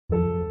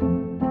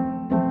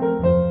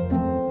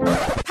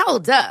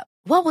Hold up.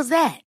 What was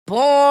that?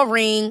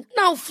 Boring.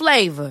 No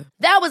flavor.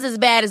 That was as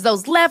bad as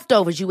those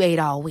leftovers you ate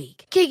all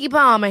week. Keke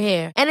Palmer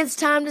here, and it's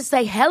time to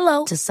say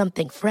hello to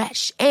something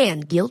fresh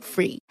and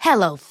guilt-free.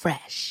 Hello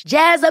Fresh.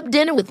 Jazz up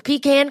dinner with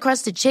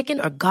pecan-crusted chicken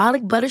or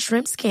garlic butter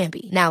shrimp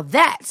scampi. Now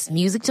that's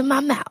music to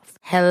my mouth.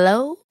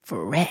 Hello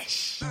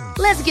Fresh.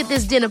 Let's get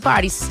this dinner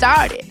party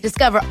started.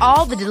 Discover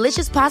all the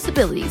delicious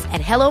possibilities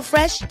at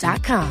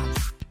hellofresh.com.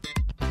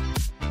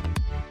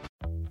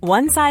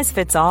 One size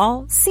fits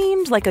all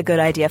seemed like a good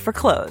idea for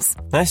clothes.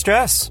 Nice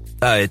dress.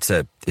 It's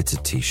a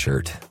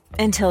t-shirt.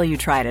 Until you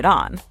tried it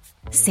on.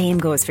 Same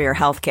goes for your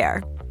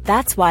healthcare.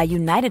 That's why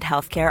United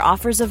Healthcare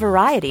offers a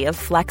variety of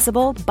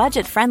flexible,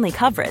 budget-friendly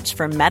coverage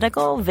for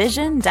medical,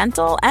 vision,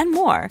 dental, and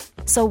more.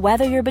 So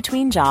whether you're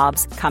between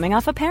jobs, coming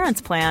off a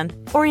parent's plan,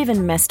 or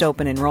even missed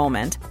open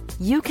enrollment,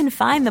 you can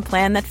find the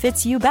plan that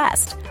fits you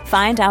best.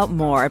 Find out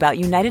more about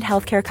United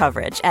Healthcare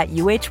coverage at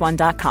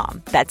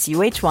uh1.com. That's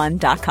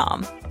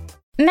uh1.com.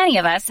 Many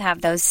of us have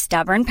those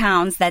stubborn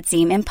pounds that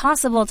seem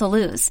impossible to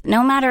lose,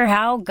 no matter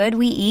how good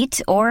we eat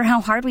or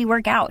how hard we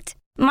work out.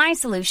 My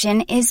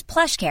solution is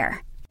PlushCare.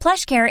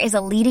 PlushCare is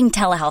a leading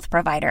telehealth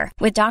provider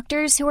with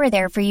doctors who are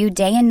there for you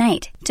day and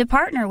night to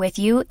partner with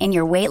you in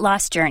your weight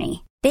loss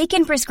journey. They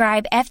can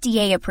prescribe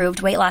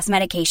FDA-approved weight loss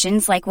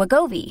medications like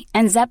Wegovy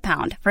and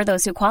Zepbound for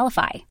those who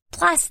qualify.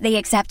 Plus, they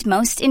accept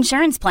most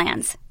insurance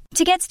plans.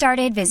 To get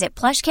started, visit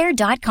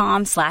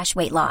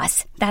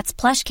plushcare.com/weightloss. That's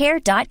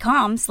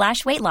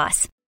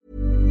plushcare.com/weightloss.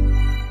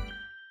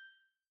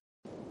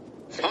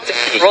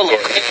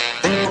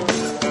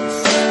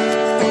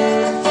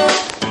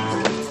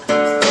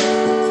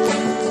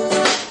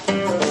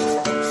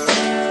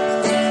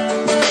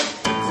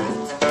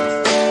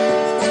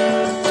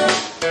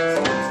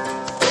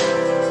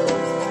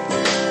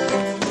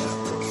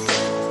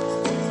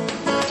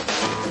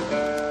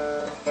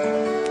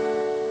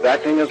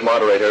 Acting as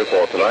moderator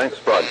for tonight's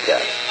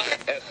broadcast.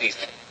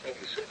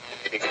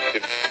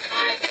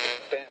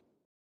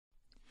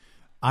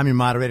 I'm your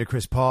moderator,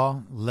 Chris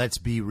Paul. Let's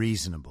be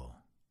reasonable.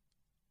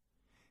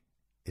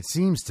 It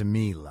seems to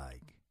me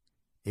like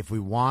if we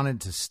wanted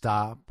to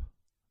stop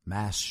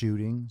mass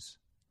shootings,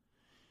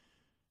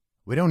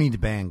 we don't need to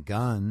ban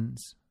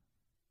guns.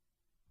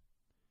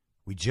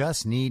 We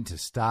just need to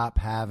stop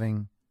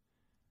having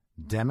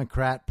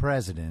Democrat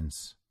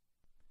presidents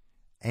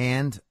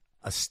and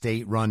a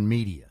state-run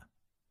media.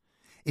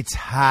 It's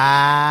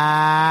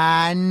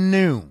high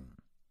noon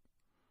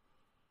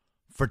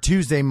for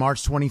Tuesday,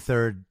 March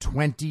 23rd,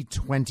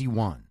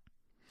 2021.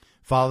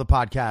 Follow the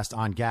podcast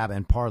on Gab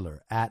and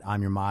Parler at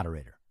I'm Your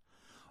Moderator,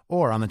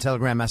 or on the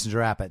Telegram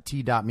Messenger app at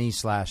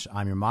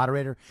t.me/I'm Your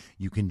Moderator.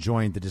 You can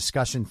join the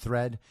discussion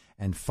thread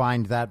and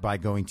find that by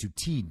going to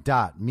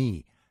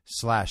t.me/I'm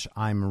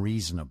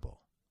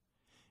Reasonable.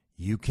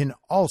 You can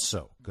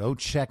also go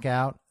check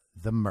out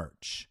the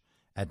merch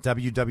at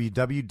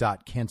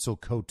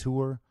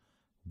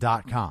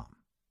www.cancelcouture.com.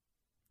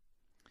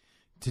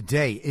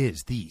 Today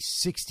is the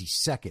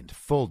 62nd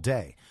full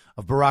day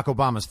of Barack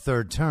Obama's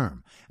third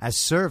term, as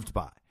served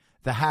by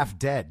the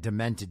half-dead,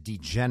 demented,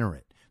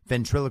 degenerate,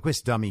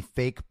 ventriloquist dummy,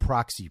 fake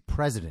proxy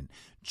president,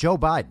 Joe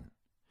Biden,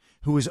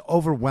 who is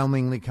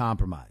overwhelmingly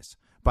compromised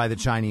by the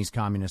Chinese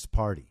Communist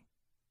Party,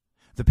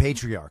 the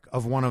patriarch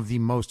of one of the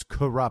most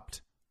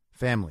corrupt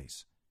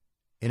families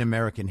in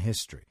American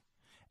history,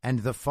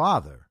 and the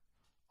father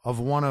of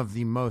one of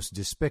the most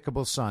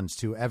despicable sons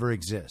to ever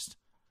exist,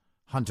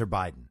 Hunter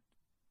Biden.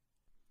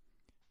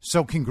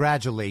 So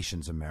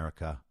congratulations,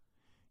 America.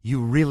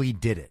 You really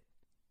did it.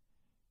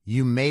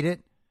 You made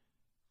it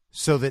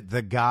so that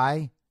the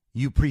guy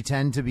you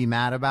pretend to be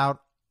mad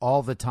about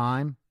all the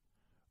time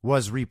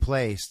was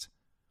replaced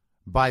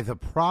by the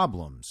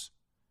problems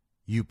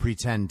you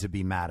pretend to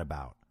be mad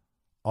about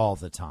all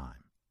the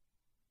time.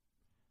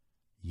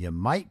 You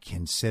might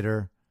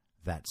consider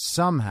that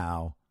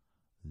somehow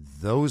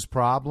those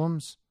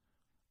problems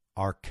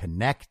are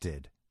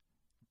connected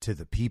to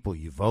the people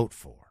you vote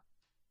for.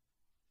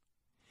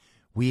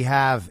 We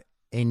have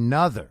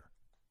another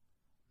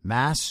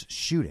mass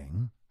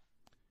shooting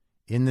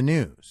in the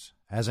news.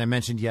 As I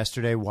mentioned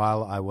yesterday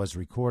while I was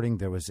recording,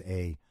 there was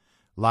a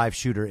live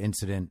shooter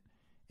incident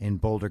in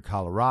Boulder,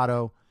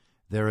 Colorado.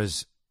 There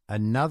is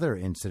another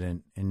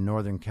incident in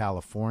Northern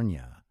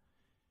California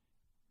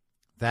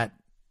that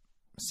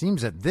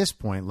seems at this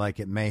point like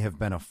it may have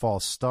been a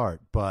false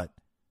start, but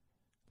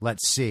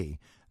let's see.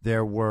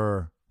 There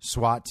were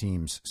SWAT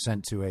teams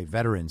sent to a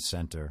veterans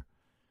center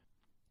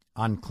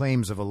on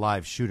claims of a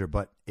live shooter,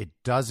 but it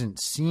doesn't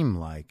seem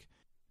like,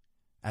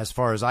 as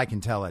far as I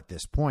can tell at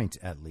this point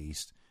at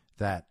least,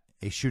 that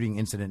a shooting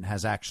incident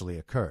has actually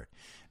occurred.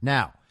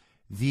 Now,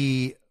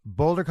 the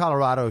Boulder,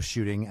 Colorado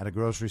shooting at a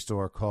grocery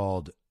store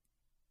called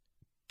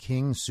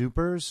King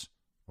Soopers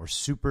or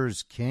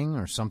Soopers King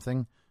or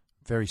something,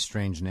 very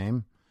strange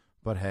name,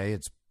 but hey,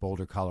 it's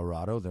Boulder,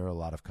 Colorado. There are a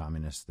lot of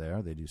communists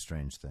there. They do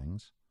strange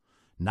things.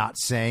 Not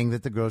saying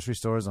that the grocery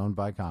store is owned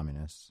by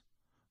communists.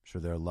 I'm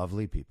sure they're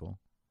lovely people.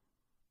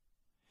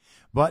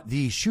 But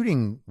the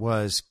shooting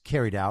was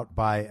carried out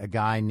by a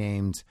guy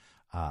named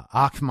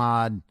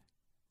Ahmad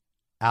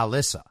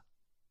Alyssa,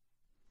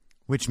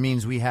 which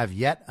means we have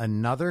yet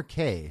another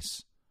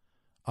case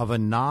of a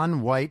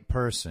non-white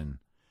person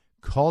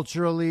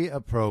culturally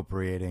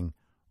appropriating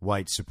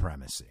white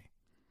supremacy.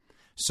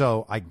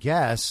 So I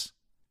guess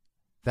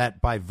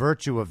that by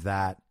virtue of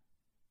that,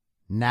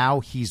 now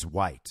he's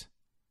white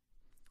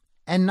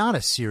and not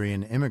a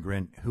Syrian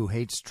immigrant who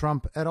hates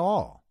Trump at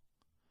all,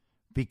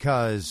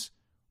 because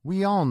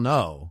we all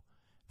know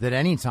that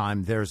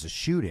anytime there's a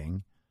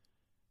shooting,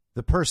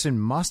 the person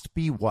must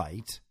be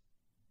white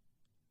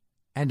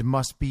and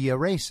must be a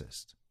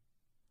racist.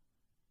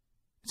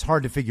 It's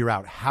hard to figure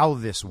out how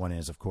this one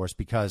is, of course,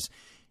 because,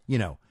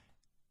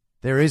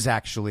 there is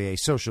actually a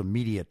social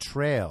media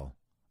trail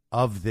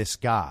of this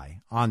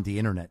guy on the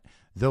internet,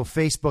 though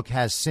Facebook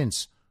has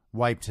since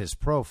wiped his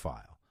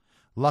profile.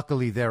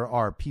 Luckily, there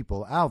are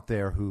people out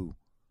there who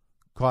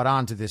caught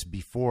on to this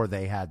before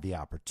they had the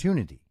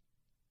opportunity.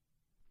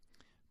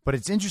 But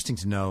it's interesting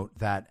to note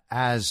that,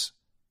 as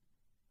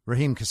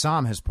Raheem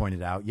Kassam has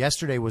pointed out,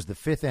 yesterday was the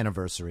 5th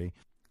anniversary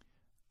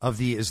of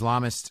the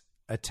Islamist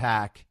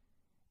attack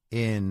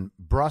in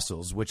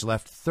Brussels, which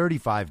left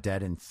 35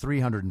 dead and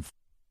 300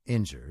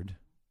 injured.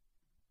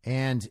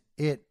 And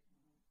it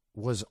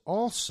was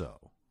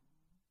also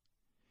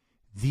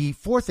the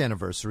 4th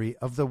anniversary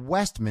of the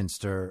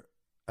Westminster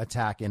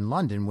attack in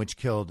London, which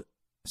killed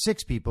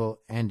 6 people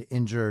and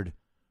injured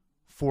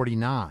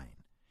 49.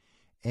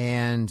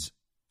 And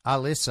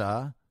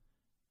Alyssa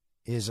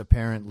is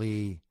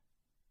apparently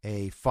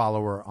a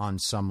follower on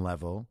some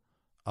level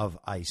of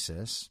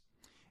ISIS.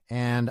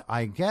 And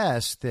I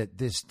guess that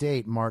this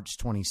date, March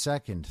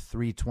 22nd,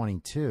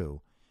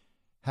 322,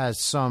 has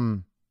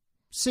some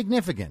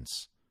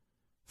significance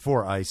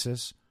for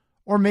ISIS,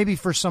 or maybe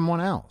for someone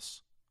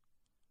else.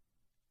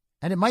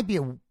 And it might be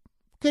a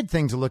good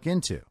thing to look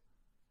into.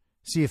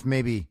 See if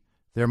maybe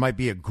there might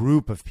be a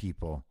group of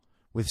people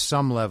with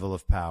some level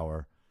of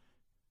power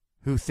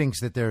who thinks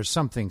that there's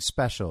something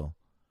special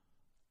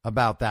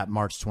about that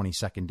March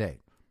 22nd date.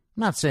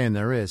 I'm not saying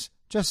there is,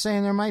 just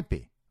saying there might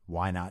be.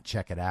 Why not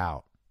check it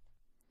out?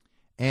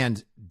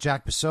 And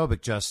Jack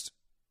Posobiec just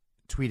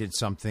tweeted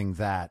something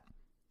that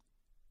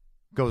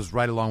goes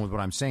right along with what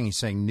I'm saying. He's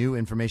saying new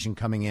information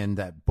coming in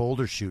that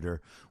Boulder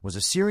shooter was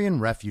a Syrian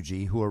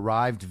refugee who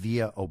arrived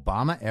via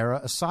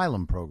Obama-era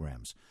asylum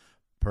programs,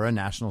 per a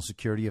national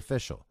security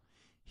official.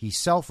 He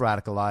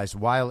self-radicalized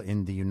while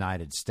in the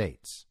United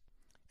States.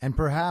 And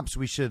perhaps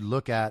we should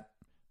look at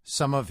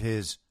some of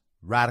his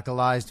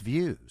radicalized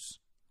views.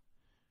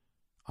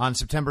 On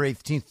September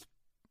 18th,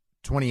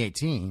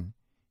 2018,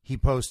 he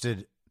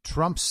posted,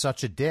 "Trump's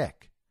such a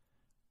dick,"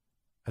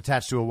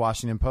 attached to a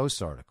Washington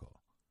Post article.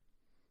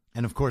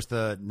 And, of course,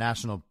 the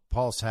National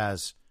Pulse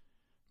has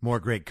more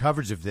great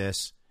coverage of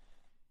this.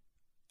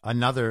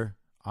 Another,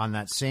 on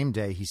that same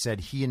day, he said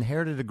he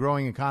inherited a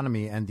growing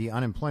economy and the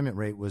unemployment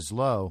rate was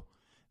low.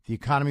 The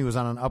economy was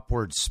on an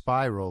upward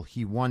spiral.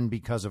 He won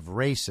because of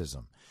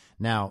racism.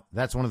 Now,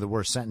 that's one of the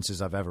worst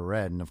sentences I've ever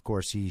read. And, of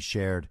course, he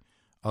shared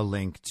a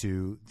link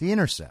to The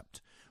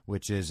Intercept,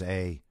 which is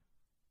a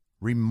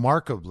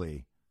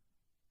remarkably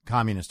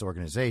communist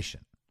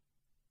organization.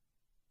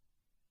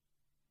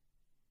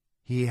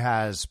 He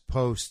has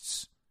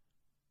posts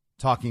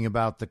talking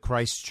about the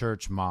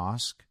Christchurch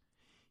Mosque.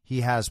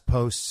 He has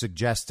posts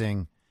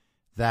suggesting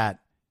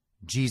that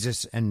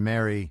Jesus and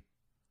Mary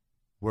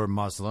were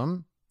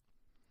Muslim.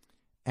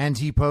 And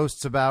he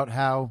posts about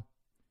how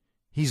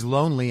he's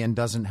lonely and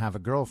doesn't have a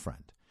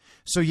girlfriend.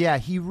 So, yeah,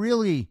 he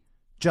really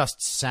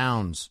just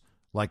sounds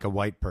like a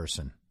white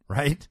person,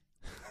 right?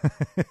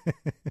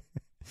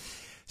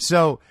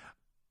 So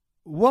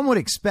one would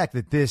expect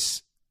that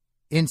this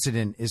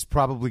incident is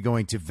probably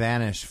going to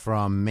vanish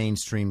from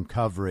mainstream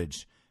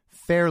coverage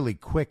fairly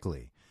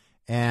quickly.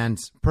 And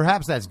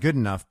perhaps that's good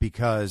enough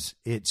because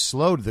it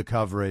slowed the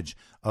coverage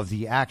of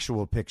the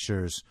actual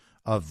pictures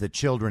of the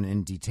children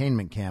in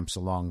detainment camps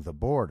along the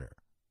border.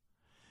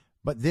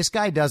 But this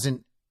guy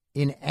doesn't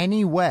in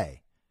any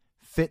way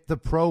fit the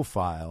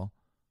profile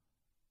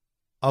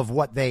of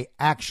what they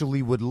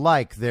actually would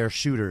like their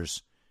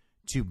shooters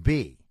to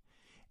be.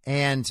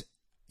 And,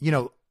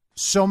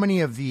 so many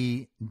of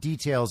the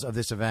details of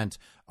this event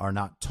are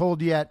not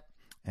told yet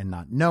and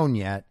not known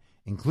yet,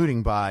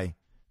 including by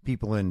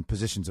people in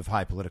positions of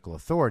high political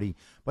authority.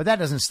 But that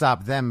doesn't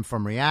stop them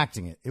from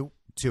reacting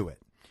to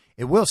it.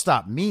 It will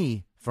stop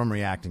me from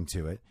reacting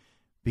to it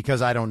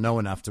because I don't know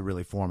enough to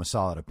really form a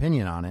solid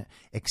opinion on it,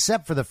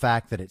 except for the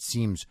fact that it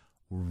seems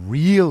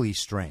really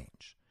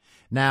strange.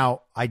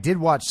 Now, I did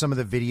watch some of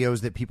the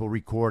videos that people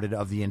recorded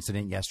of the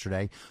incident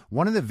yesterday.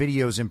 One of the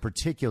videos in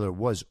particular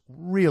was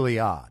really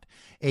odd.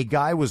 A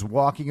guy was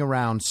walking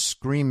around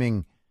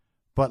screaming,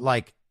 but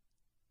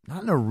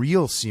not in a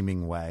real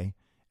seeming way.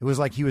 It was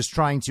like he was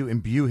trying to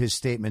imbue his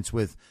statements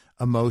with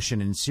emotion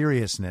and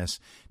seriousness,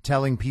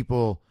 telling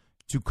people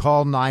to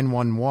call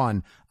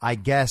 911. I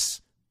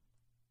guess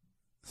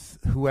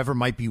whoever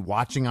might be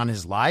watching on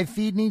his live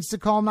feed needs to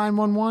call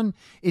 911.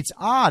 It's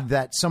odd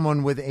that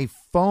someone with a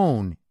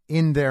phone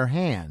in their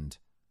hand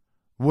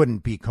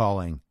wouldn't be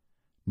calling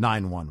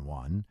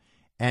 911.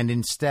 and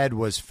instead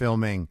was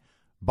filming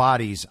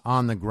bodies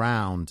on the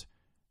ground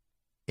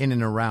in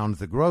and around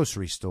the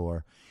grocery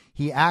store,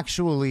 he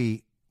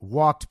actually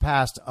walked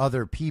past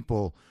other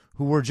people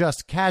who were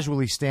just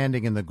casually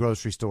standing in the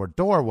grocery store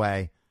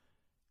doorway,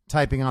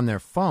 typing on their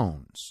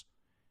phones.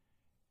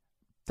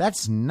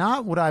 That's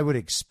not what I would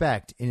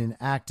expect in an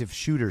active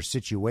shooter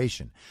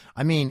situation.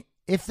 I mean,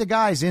 if the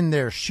guy's in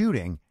there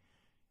shooting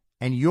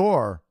and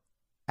you're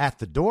at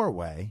the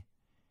doorway,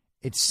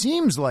 it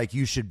seems like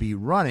you should be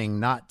running,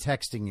 not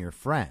texting your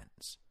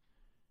friends.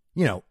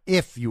 You know,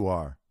 if you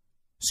are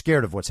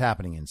scared of what's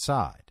happening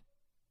inside.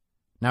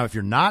 Now, if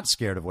you're not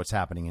scared of what's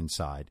happening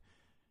inside,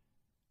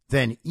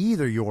 then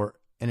either you're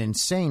an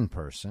insane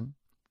person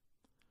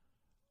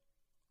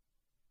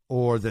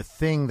or the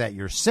thing that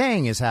you're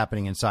saying is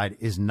happening inside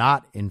is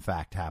not, in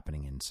fact,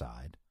 happening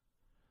inside,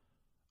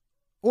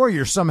 or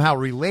you're somehow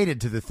related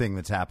to the thing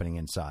that's happening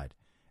inside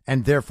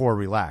and therefore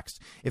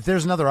relaxed. If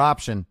there's another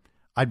option,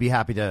 I'd be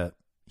happy to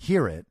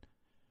hear it.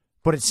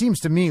 But it seems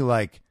to me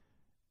like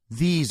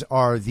these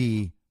are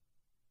the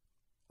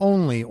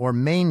only or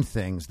main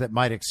things that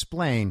might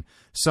explain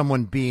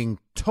someone being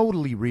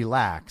totally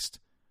relaxed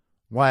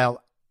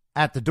while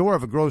at the door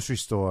of a grocery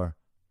store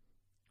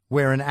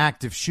where an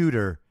active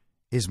shooter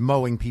is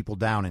mowing people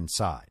down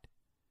inside.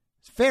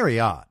 It's very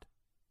odd.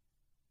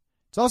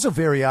 It's also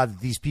very odd that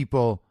these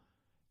people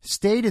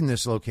stayed in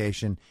this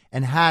location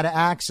and had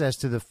access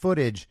to the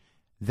footage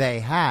they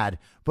had,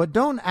 but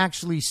don't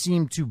actually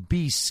seem to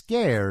be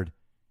scared,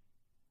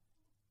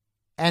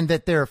 and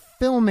that they're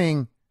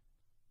filming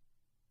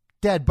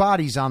dead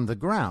bodies on the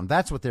ground.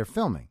 That's what they're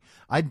filming.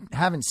 I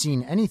haven't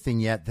seen anything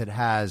yet that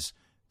has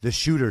the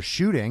shooter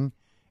shooting.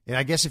 And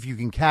I guess if you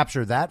can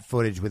capture that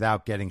footage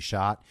without getting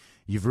shot,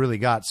 you've really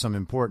got some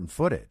important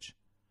footage.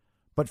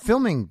 But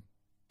filming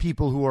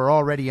people who are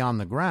already on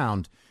the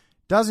ground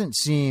doesn't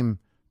seem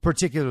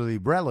particularly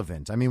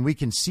relevant. I mean, we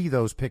can see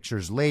those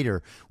pictures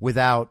later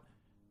without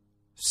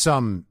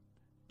some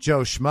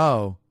Joe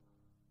Schmo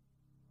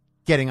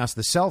getting us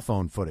the cell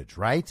phone footage,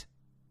 right?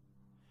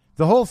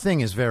 The whole thing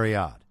is very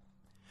odd.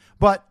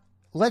 But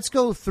let's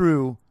go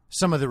through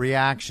some of the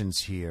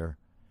reactions here.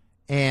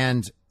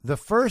 And the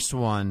first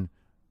one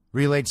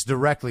relates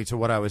directly to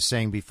what I was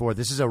saying before.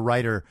 This is a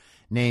writer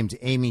named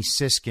Amy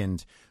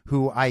Siskind,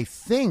 who I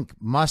think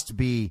must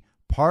be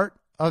part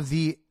of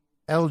the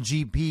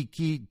LGBTQIA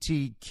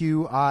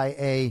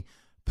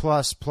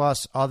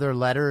plus other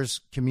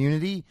letters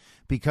community,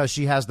 because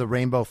she has the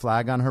rainbow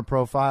flag on her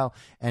profile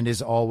and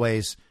is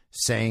always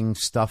saying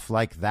stuff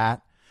like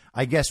that.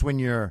 I guess when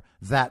you're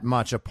that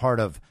much a part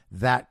of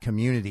that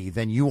community,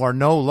 then you are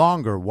no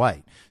longer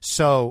white.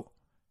 So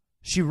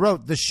she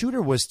wrote, the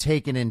shooter was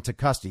taken into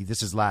custody.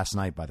 This is last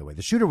night, by the way.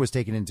 The shooter was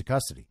taken into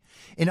custody.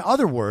 In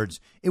other words,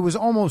 it was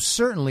almost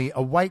certainly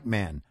a white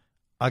man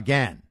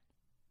again.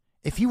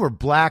 If he were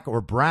black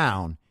or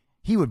brown,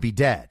 he would be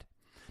dead.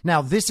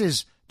 Now, this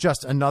is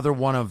just another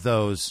one of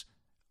those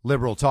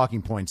liberal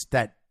talking points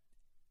that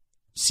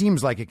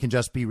seems like it can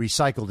just be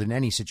recycled in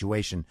any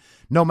situation,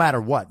 no matter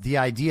what. The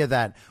idea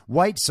that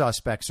white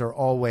suspects are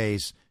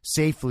always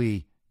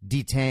safely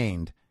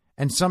detained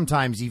and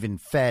sometimes even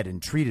fed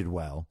and treated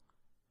well,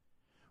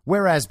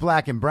 whereas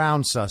black and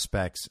brown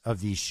suspects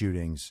of these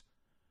shootings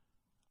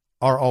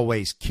are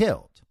always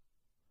killed.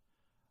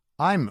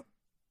 I'm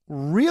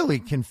really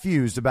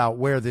confused about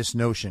where this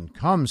notion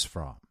comes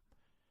from.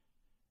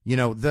 You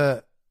know,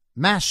 the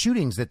mass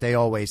shootings that they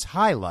always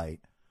highlight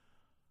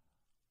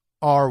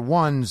are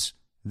ones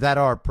that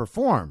are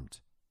performed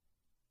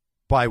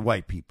by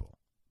white people,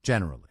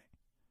 generally.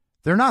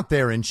 They're not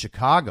there in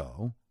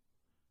Chicago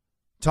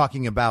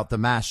talking about the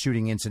mass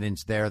shooting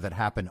incidents there that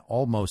happen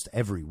almost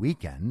every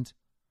weekend.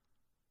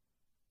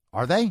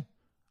 Are they?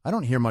 I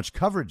don't hear much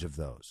coverage of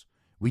those.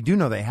 We do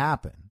know they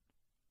happen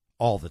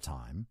all the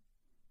time.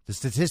 The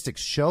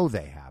statistics show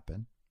they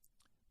happen,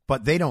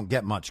 but they don't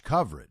get much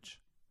coverage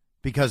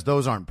because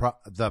those aren't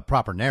the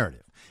proper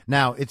narrative.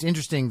 Now, it's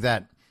interesting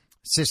that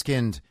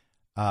Siskind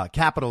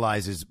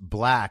capitalizes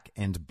black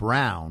and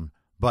brown,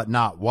 but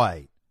not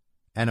white.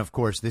 And, of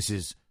course, this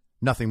is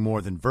nothing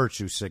more than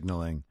virtue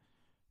signaling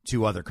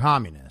to other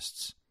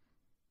communists.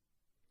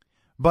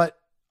 But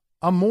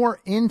a more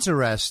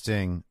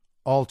interesting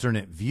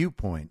alternate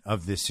viewpoint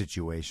of this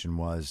situation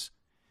was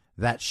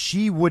that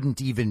she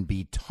wouldn't even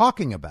be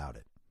talking about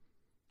it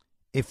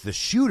if the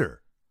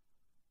shooter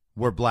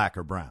were black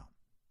or brown,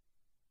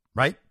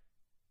 right?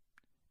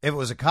 If it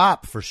was a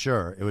cop, for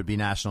sure, it would be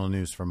national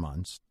news for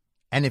months.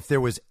 And if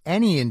there was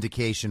any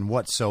indication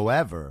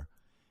whatsoever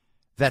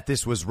that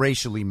this was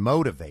racially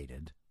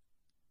motivated,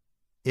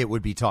 it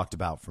would be talked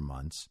about for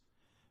months.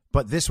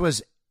 But this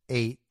was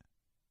a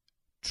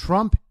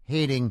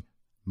Trump-hating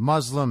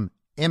Muslim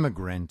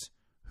immigrant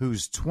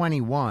who's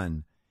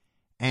 21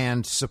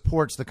 and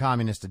supports the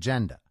communist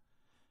agenda.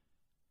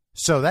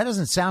 So that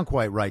doesn't sound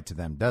quite right to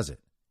them, does it?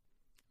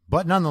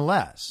 But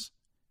nonetheless,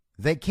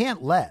 they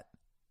can't let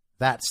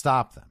that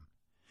stop them.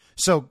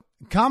 So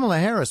Kamala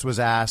Harris was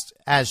asked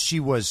as she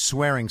was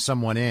swearing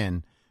someone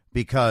in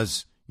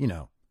because, you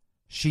know,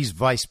 she's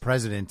vice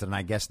president, and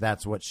I guess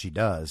that's what she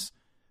does.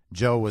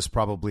 Joe was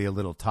probably a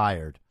little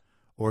tired,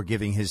 or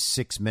giving his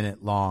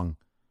 6-minute long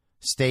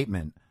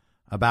statement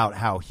about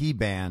how he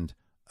banned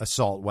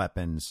assault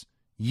weapons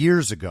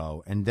years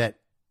ago, and that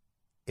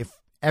if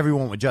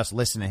everyone would just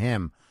listen to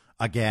him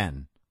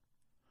again,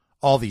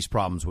 all these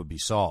problems would be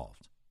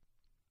solved.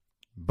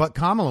 But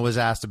Kamala was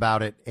asked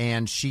about it,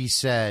 and she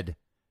said,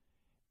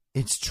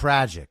 it's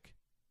tragic.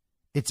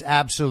 It's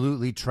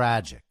absolutely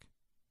tragic.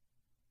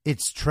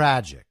 It's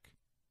tragic.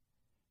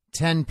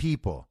 10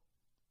 people,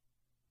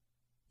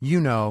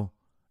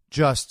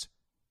 just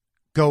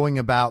going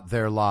about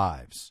their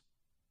lives.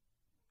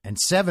 And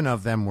 7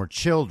 of them were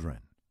children.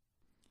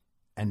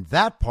 And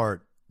that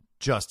part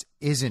just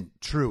isn't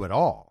true at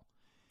all.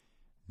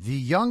 The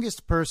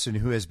youngest person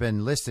who has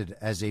been listed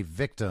as a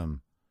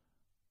victim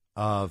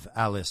of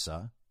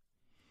Alyssa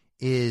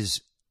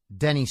is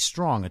Denny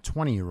Strong, a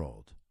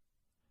 20-year-old.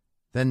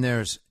 Then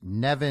there's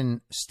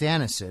Nevin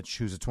Stanisic,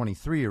 who's a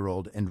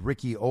 23-year-old, and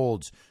Ricky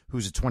Olds,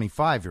 who's a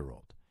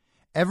 25-year-old.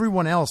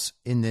 Everyone else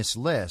in this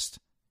list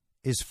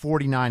is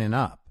 49 and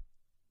up.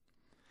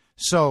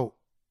 So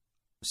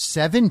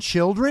 7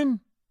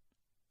 children?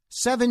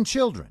 7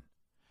 children.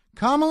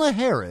 Kamala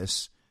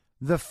Harris,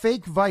 the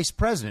fake vice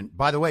president,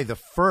 by the way, the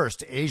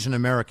first Asian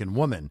American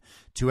woman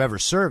to ever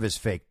serve as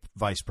fake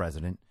vice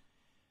president,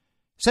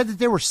 said that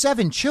there were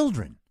 7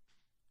 children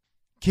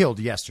killed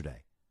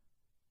yesterday.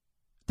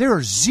 There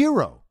are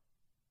 0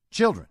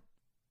 children.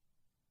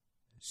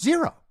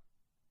 0.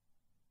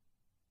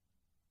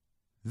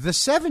 The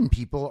 7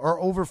 people are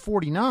over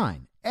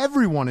 49.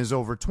 Everyone is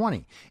over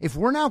 20. If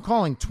we're now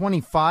calling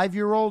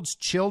 25-year-olds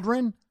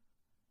children,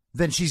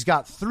 then she's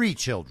got 3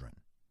 children.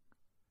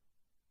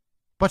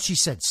 But she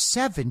said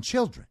 7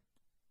 children.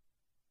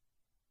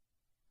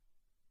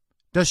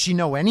 Does she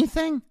know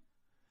anything?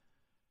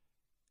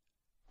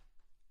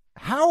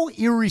 How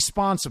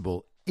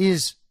irresponsible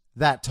is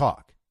that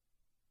talk?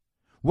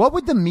 What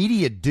would the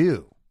media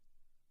do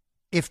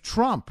if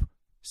Trump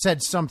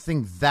said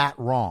something that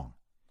wrong?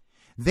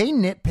 They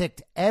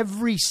nitpicked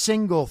every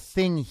single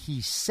thing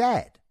he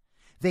said.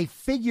 They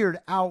figured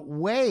out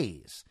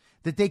ways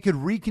that they could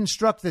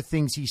reconstruct the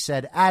things he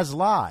said as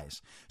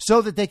lies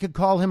so that they could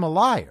call him a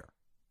liar.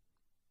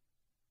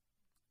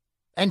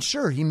 And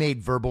sure, he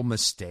made verbal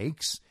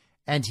mistakes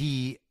and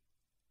he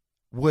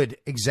would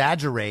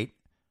exaggerate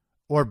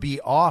or be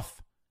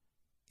off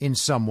in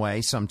some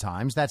way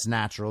sometimes. That's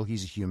natural.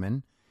 He's a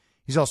human.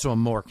 He's also a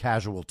more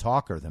casual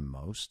talker than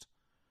most.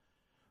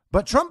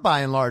 But Trump, by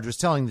and large, was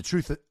telling the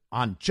truth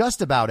on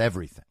just about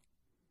everything,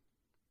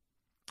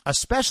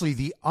 especially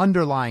the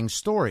underlying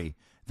story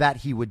that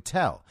he would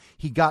tell.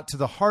 He got to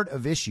the heart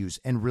of issues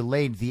and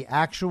relayed the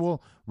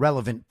actual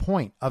relevant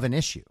point of an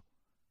issue.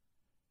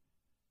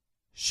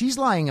 She's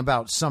lying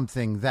about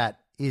something that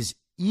is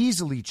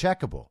easily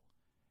checkable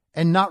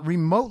and not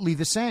remotely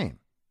the same.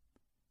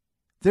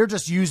 They're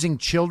just using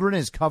children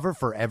as cover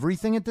for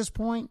everything at this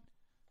point.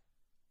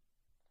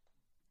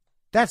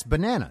 That's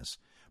bananas.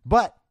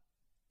 But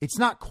it's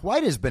not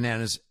quite as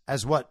bananas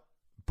as what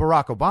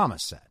Barack Obama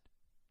said.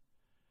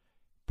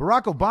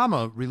 Barack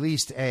Obama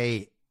released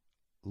a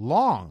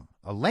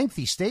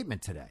lengthy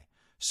statement today,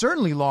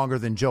 certainly longer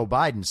than Joe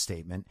Biden's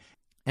statement,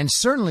 and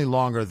certainly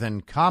longer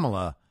than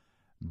Kamala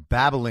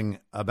babbling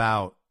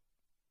about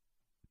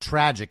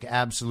tragic,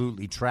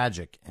 absolutely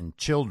tragic, and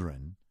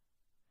children.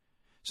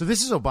 So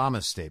this is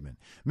Obama's statement.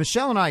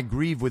 Michelle and I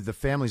grieve with the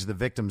families of the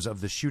victims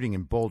of the shooting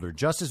in Boulder,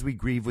 just as we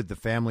grieve with the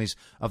families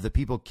of the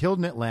people killed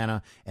in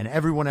Atlanta and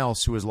everyone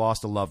else who has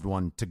lost a loved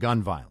one to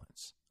gun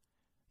violence.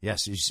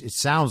 Yes, it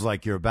sounds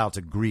like you're about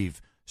to grieve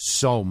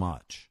so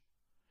much.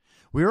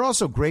 We are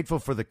also grateful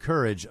for the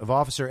courage of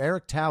Officer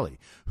Eric Talley,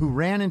 who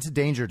ran into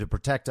danger to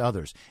protect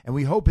others, and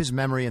we hope his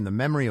memory and the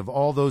memory of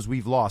all those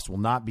we've lost will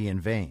not be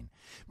in vain.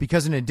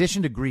 Because in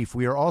addition to grief,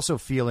 we are also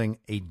feeling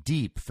a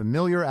deep,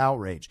 familiar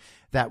outrage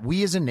that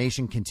we as a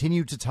nation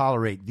continue to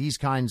tolerate these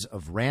kinds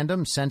of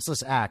random,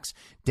 senseless acts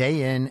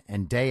day in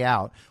and day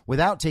out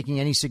without taking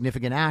any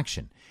significant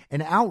action.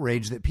 An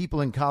outrage that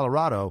people in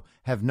Colorado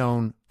have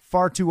known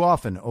far too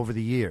often over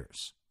the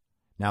years.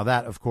 Now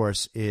that, of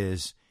course,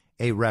 is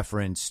a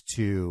reference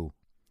to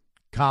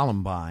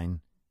Columbine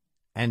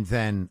and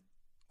then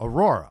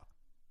Aurora.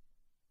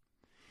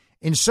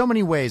 In so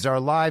many ways, our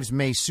lives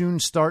may soon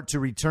start to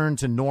return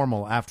to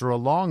normal after a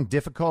long,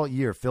 difficult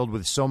year filled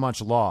with so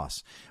much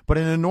loss. But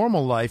in a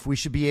normal life, we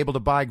should be able to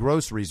buy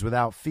groceries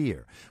without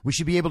fear. We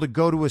should be able to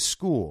go to a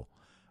school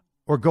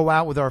or go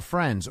out with our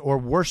friends or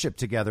worship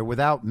together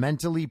without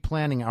mentally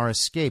planning our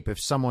escape if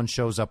someone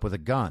shows up with a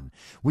gun.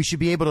 We should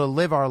be able to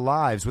live our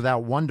lives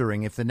without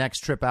wondering if the next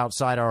trip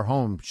outside our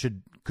home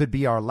could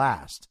be our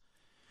last.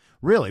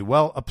 Really?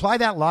 Well, apply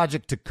that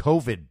logic to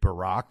COVID,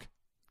 Barack.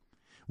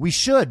 We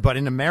should, but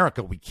in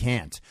America, we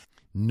can't.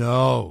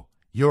 No,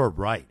 you're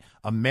right.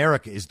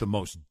 America is the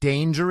most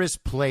dangerous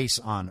place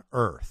on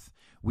earth.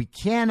 We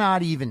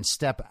cannot even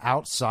step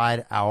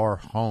outside our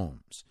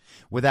homes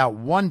without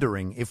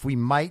wondering if we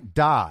might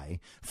die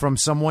from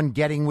someone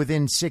getting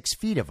within 6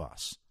 feet of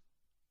us.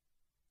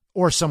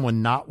 or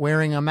someone not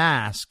wearing a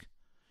mask,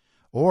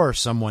 or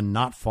someone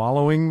not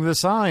following the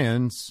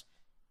science.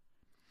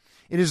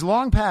 It is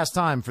long past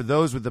time for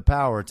those with the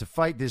power to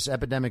fight this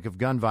epidemic of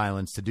gun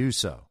violence to do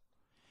so.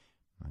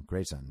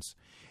 Great sentence.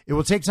 It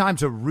will take time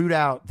to root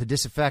out the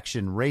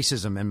disaffection,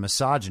 racism, and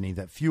misogyny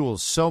that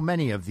fuels so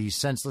many of these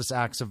senseless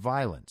acts of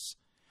violence.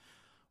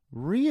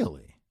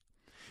 Really?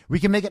 We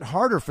can make it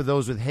harder for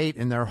those with hate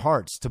in their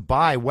hearts to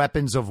buy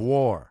weapons of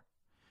war.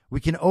 We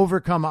can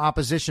overcome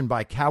opposition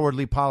by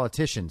cowardly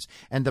politicians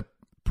and the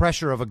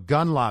pressure of a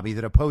gun lobby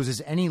that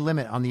opposes any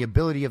limit on the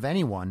ability of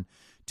anyone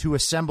to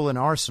assemble an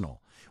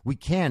arsenal. We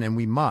can and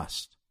we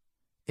must.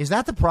 Is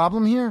that the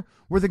problem here?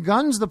 Were the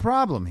guns the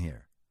problem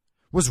here?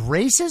 Was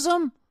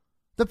racism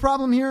the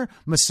problem here?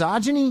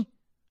 Misogyny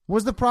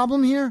was the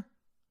problem here?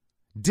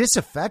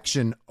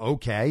 Disaffection,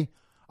 okay,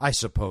 I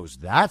suppose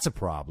that's a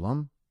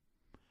problem.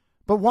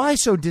 But why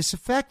so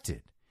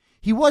disaffected?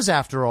 He was,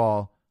 after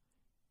all,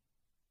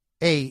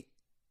 a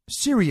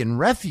Syrian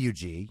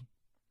refugee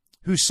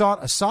who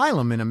sought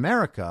asylum in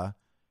America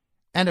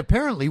and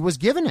apparently was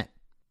given it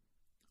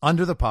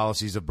under the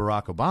policies of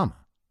Barack Obama.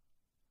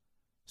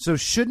 So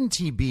shouldn't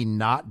he be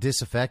not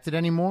disaffected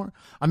anymore?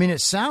 I mean,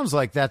 it sounds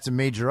like that's a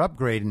major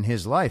upgrade in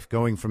his life,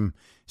 going from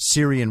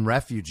Syrian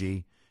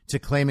refugee to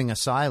claiming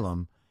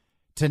asylum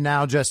to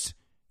now just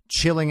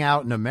chilling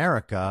out in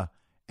America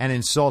and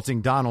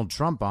insulting Donald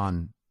Trump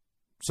on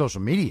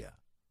social media.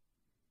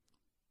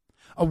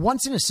 A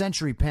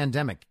once-in-a-century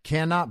pandemic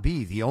cannot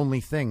be the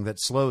only thing that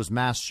slows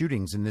mass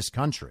shootings in this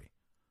country.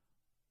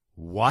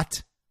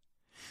 What?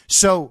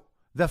 So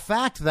the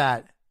fact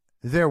that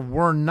there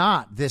were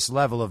not this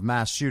level of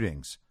mass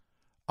shootings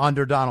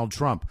under Donald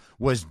Trump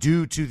was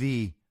due to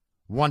the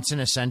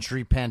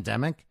once-in-a-century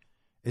pandemic?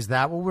 Is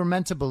that what we're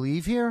meant to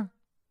believe here?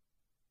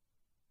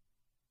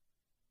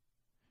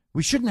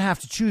 We shouldn't have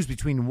to choose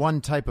between one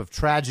type of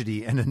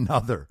tragedy and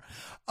another.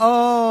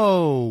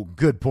 Oh,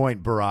 good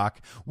point, Barack.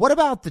 What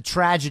about the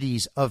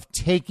tragedies of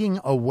taking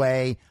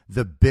away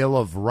the Bill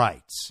of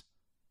Rights?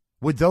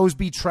 Would those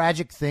be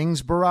tragic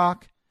things,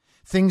 Barack?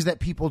 Things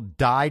that people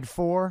died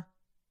for?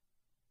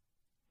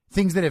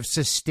 Things that have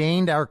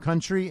sustained our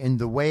country in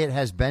the way it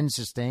has been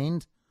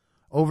sustained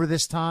over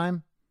this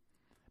time,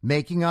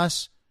 making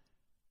us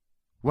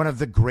one of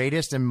the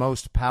greatest and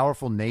most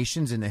powerful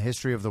nations in the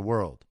history of the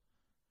world.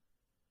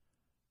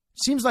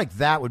 Seems like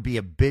that would be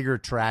a bigger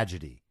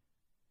tragedy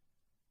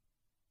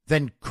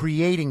than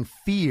creating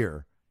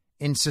fear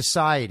in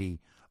society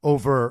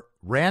over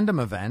random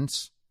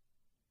events,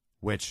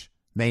 which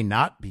may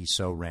not be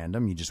so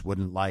random. You just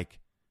wouldn't like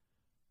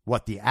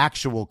what the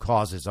actual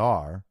causes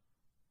are.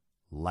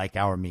 Like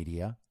our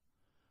media,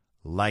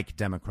 like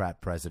Democrat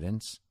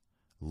presidents,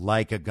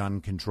 like a gun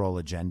control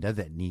agenda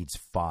that needs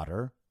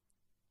fodder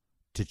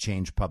to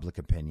change public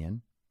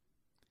opinion.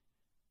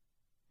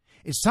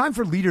 It's time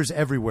for leaders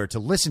everywhere to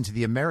listen to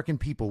the American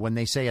people when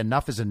they say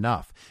enough is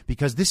enough,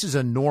 because this is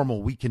a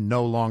normal we can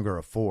no longer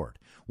afford.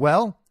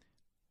 Well,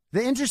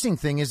 the interesting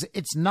thing is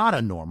it's not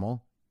a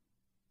normal.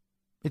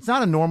 It's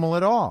not a normal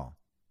at all.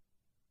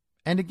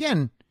 And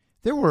again,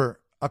 there were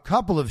a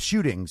couple of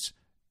shootings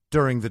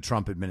during the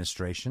Trump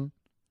administration,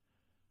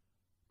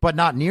 but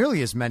not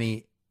nearly as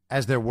many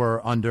as there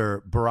were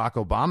under Barack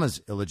Obama's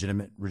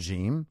illegitimate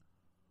regime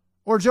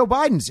or Joe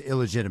Biden's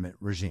illegitimate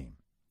regime.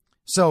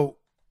 So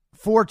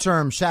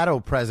four-term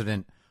shadow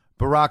president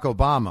Barack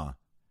Obama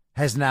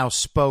has now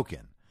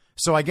spoken.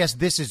 So I guess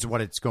this is what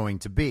it's going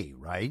to be,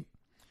 right?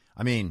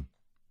 I mean,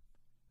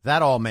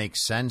 that all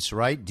makes sense,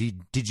 right?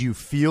 Did you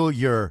feel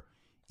your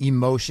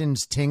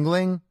emotions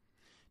tingling?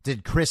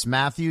 Did Chris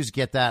Matthews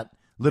get that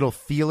little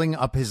feeling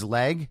up his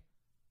leg?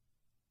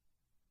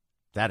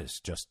 That is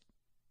just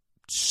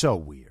so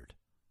weird.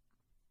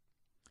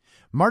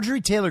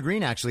 Marjorie Taylor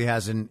Greene actually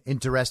has an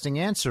interesting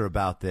answer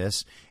about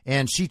this,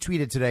 and she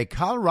tweeted today,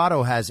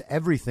 Colorado has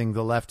everything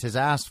the left has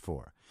asked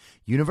for.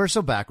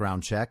 Universal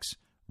background checks,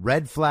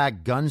 red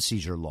flag gun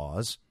seizure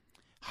laws,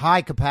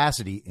 high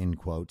capacity, in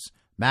quotes,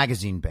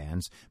 magazine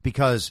bans,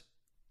 because,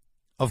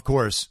 of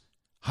course,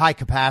 high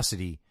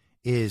capacity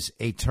is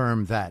a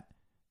term that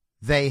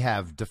they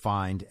have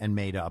defined and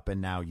made up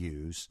and now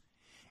use.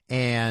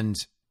 And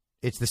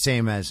it's the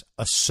same as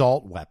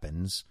assault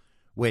weapons,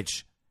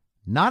 which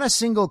not a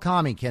single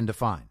commie can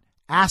define.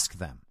 Ask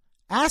them.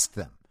 Ask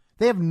them.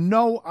 They have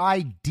no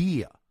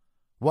idea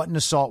what an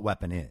assault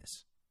weapon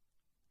is.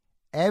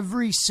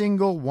 Every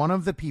single one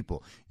of the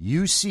people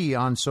you see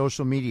on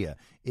social media,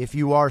 if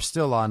you are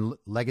still on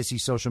legacy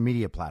social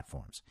media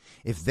platforms,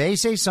 if they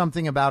say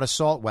something about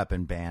assault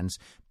weapon bans,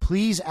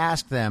 please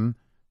ask them,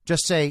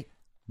 just say,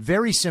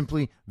 very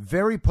simply,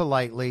 very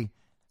politely,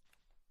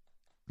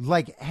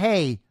 like,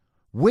 hey,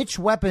 which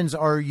weapons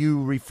are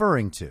you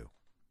referring to?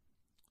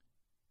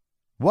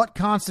 What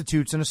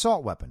constitutes an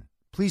assault weapon?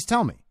 Please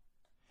tell me.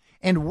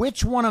 And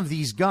which one of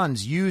these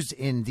guns used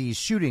in these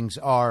shootings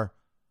are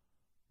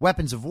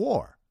weapons of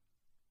war?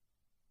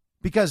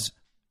 Because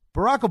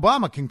Barack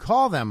Obama can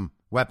call them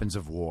weapons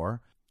of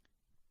war,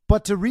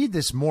 but to read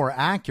this more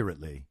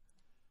accurately,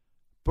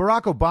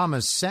 Barack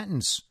Obama's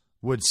sentence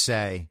would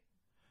say,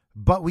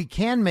 but we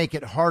can make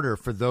it harder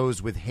for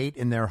those with hate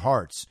in their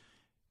hearts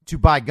to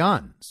buy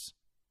guns.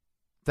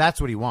 That's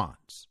what he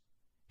wants.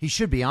 He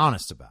should be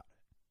honest about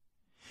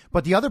it.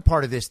 But the other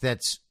part of this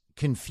that's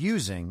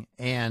confusing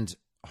and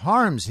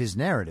harms his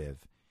narrative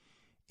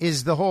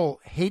is the whole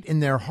hate in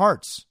their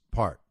hearts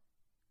part.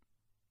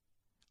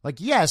 Like,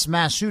 yes,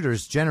 mass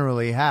shooters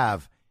generally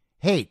have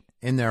hate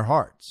in their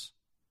hearts,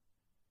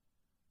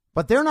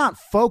 but they're not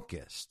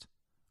focused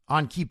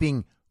on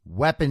keeping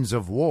weapons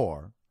of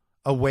war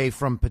away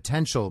from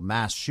potential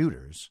mass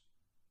shooters.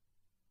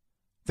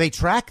 They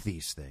track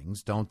these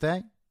things, don't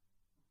they?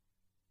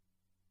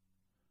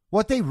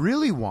 What they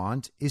really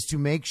want is to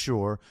make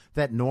sure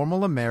that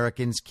normal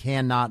Americans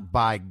cannot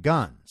buy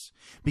guns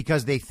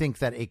because they think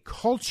that a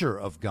culture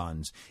of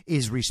guns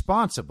is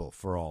responsible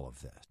for all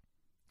of this.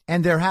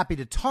 And they're happy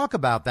to talk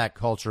about that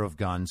culture of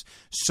guns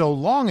so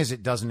long as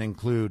it doesn't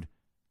include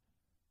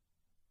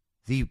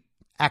the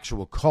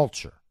actual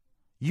culture.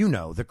 You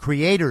know, the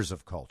creators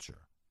of culture,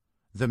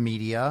 the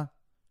media,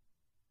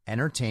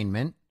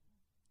 entertainment,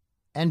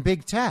 and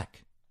big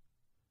tech.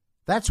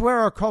 That's where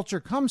our culture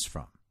comes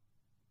from.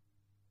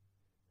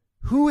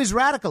 Who is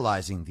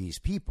radicalizing these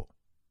people?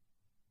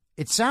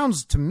 It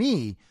sounds to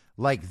me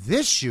like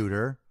this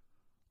shooter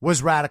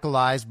was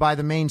radicalized by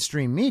the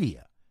mainstream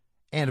media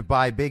and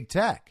by big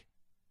tech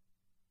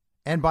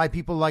and by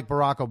people like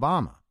Barack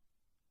Obama,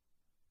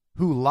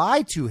 who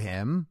lie to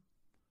him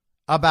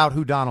about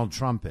who Donald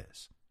Trump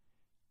is.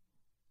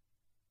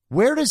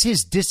 Where does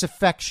his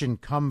disaffection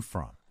come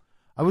from?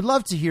 I would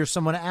love to hear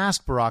someone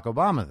ask Barack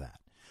Obama that.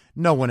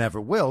 No one ever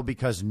will,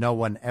 because no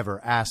one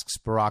ever asks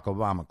Barack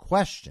Obama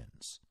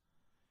questions.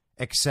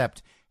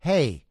 Except,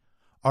 hey,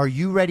 are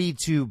you ready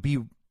to be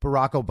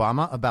Barack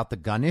Obama about the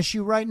gun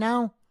issue right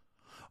now?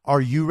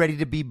 Are you ready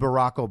to be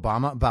Barack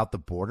Obama about the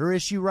border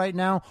issue right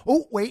now?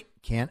 Oh, wait,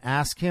 can't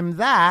ask him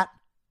that.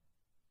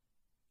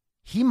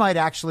 He might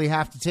actually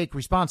have to take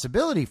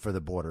responsibility for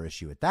the border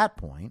issue at that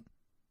point.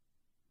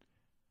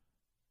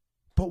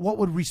 But what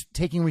would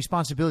taking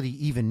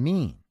responsibility even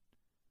mean?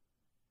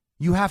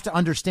 You have to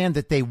understand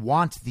that they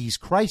want these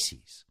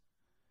crises.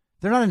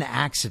 They're not an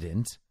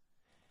accident.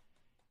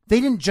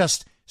 They didn't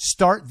just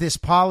start this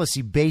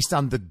policy based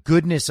on the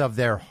goodness of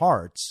their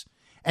hearts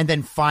and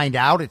then find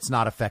out it's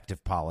not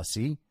effective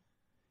policy.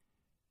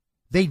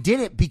 They did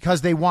it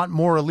because they want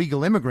more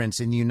illegal immigrants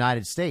in the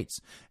United States.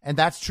 And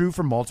that's true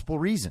for multiple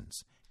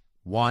reasons.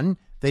 One,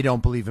 they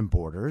don't believe in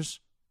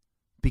borders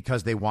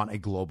because they want a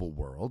global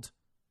world.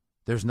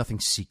 There's nothing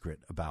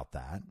secret about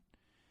that.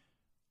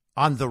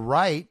 On the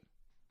right,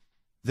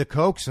 the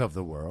Kochs of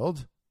the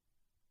world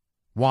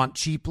want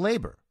cheap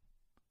labor.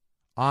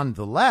 On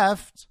the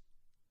left,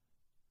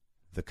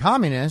 the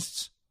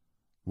communists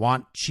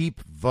want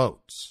cheap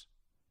votes.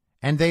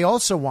 And they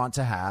also want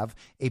to have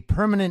a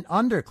permanent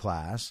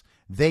underclass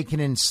they can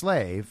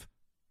enslave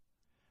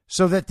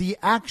so that the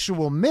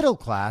actual middle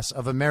class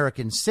of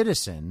American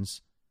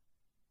citizens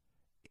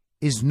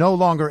is no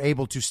longer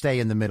able to stay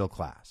in the middle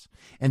class.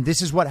 And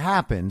this is what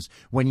happens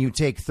when you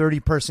take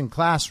 30-person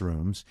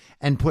classrooms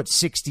and put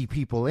 60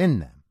 people in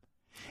them.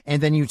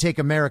 And then you take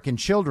American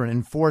children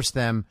and force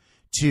them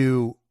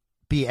to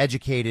be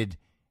educated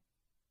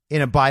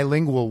in a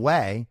bilingual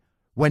way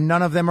when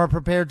none of them are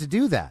prepared to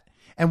do that.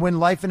 And when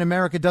life in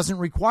America doesn't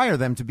require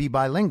them to be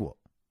bilingual.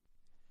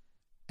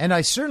 And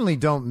I certainly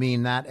don't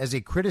mean that as a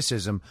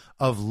criticism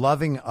of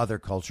loving other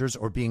cultures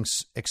or being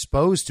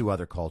exposed to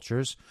other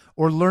cultures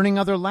or learning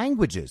other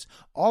languages.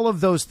 All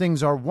of those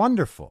things are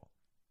wonderful.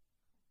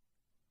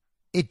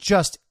 It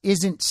just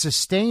isn't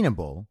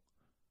sustainable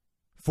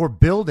for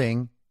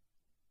building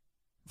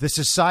the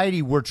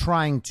society we're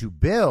trying to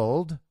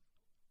build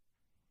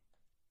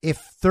if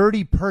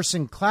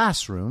 30-person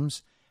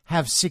classrooms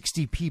have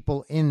 60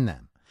 people in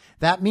them.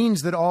 That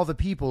means that all the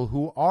people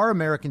who are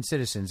American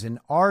citizens and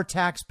are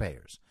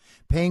taxpayers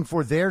paying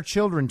for their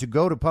children to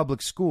go to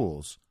public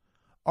schools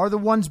are the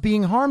ones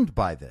being harmed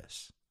by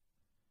this.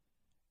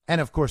 And,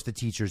 of course, the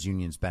teachers'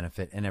 unions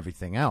benefit and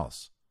everything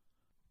else.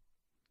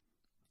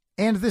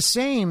 And the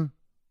same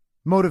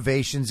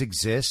motivations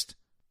exist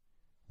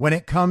when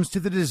it comes to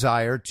the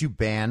desire to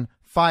ban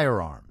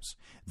firearms.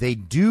 They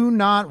do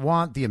not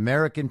want the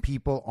American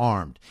people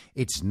armed.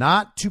 It's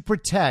not to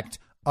protect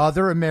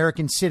other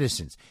American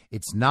citizens.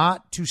 It's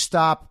not to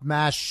stop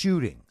mass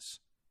shootings.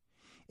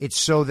 It's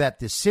so that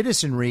the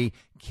citizenry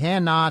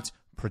cannot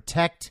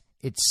protect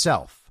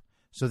itself,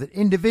 so that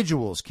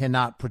individuals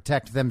cannot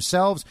protect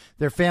themselves,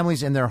 their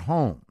families, and their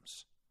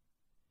homes.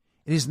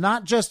 It is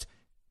not just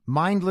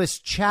mindless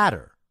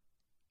chatter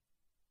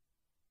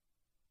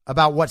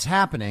about what's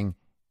happening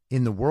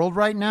in the world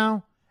right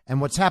now and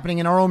what's happening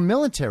in our own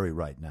military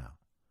right now.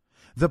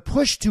 The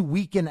push to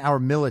weaken our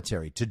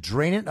military, to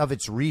drain it of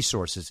its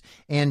resources,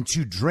 and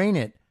to drain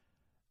it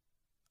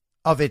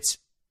of its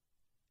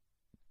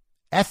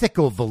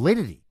ethical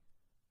validity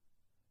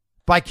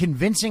by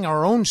convincing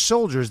our own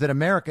soldiers that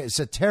America is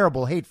a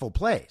terrible, hateful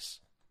place.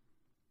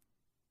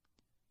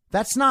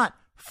 That's not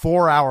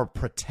for our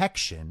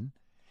protection.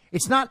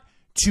 It's not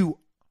to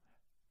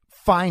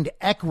find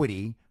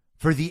equity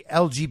for the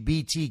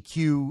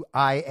LGBTQIA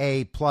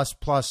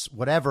plus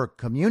whatever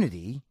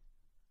community.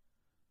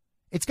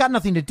 It's got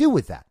nothing to do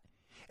with that.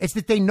 It's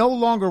that they no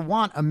longer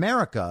want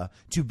America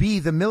to be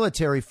the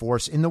military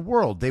force in the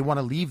world. They want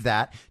to leave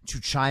that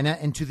to China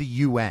and to the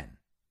UN,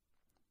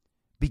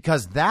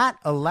 because that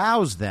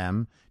allows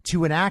them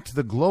to enact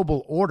the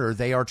global order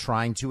they are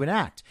trying to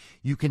enact.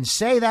 You can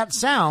say that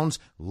sounds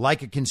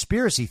like a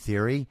conspiracy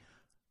theory,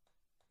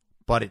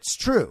 but it's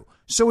true.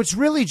 So it's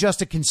really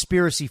just a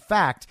conspiracy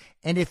fact.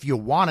 And if you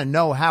want to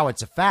know how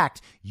it's a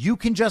fact, you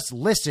can just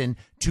listen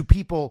to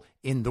people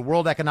in the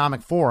World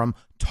Economic Forum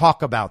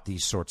talk about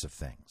these sorts of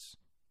things.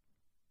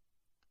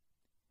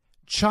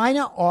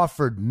 China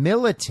offered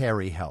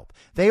military help.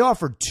 They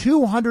offered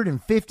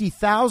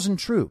 250,000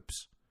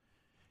 troops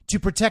to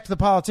protect the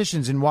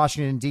politicians in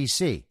Washington,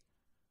 D.C.,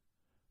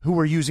 who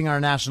were using our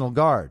National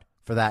Guard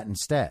for that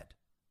instead,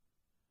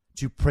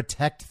 to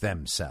protect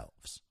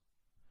themselves.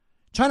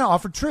 China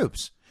offered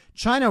troops.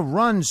 China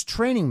runs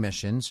training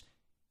missions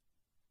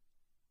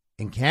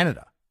in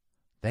Canada.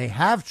 They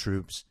have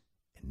troops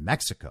in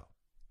Mexico.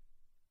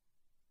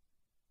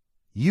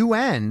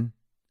 UN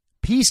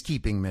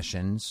peacekeeping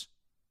missions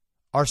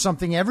are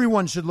something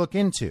everyone should look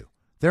into.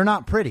 They're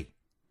not pretty.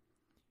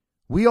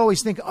 We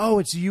always think, oh,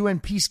 it's a UN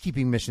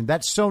peacekeeping mission.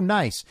 That's so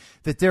nice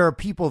that there are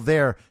people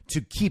there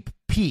to keep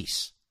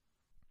peace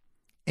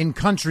in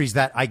countries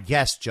that I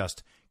guess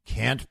just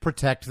can't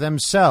protect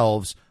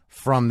themselves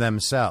from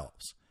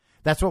themselves.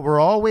 That's what we're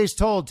always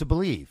told to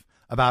believe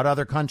about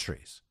other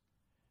countries.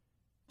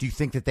 Do you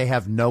think that they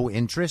have no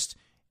interest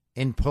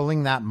in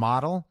pulling that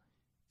model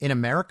in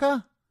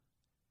America?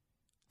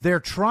 They're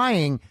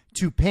trying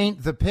to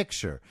paint the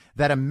picture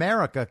that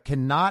America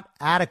cannot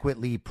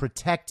adequately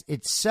protect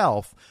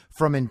itself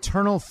from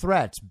internal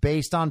threats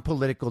based on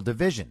political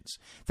divisions.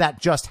 That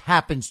just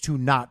happens to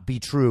not be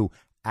true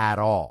at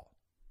all.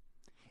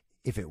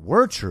 If it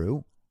were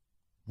true,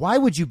 why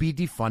would you be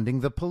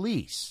defunding the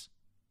police?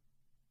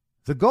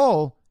 The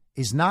goal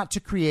is not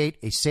to create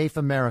a safe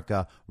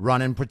America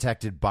run and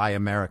protected by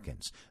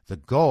Americans. The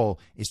goal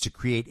is to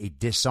create a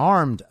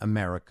disarmed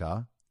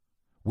America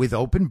with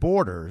open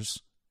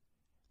borders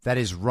that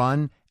is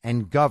run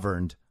and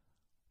governed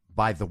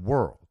by the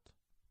world.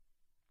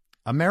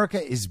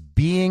 America is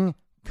being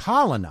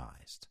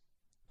colonized.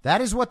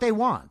 That is what they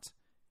want.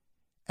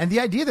 And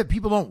the idea that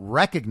people don't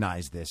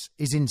recognize this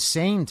is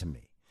insane to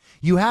me.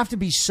 You have to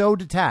be so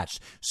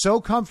detached, so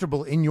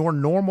comfortable in your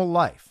normal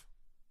life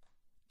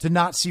to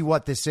not see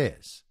what this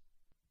is.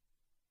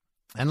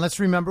 And let's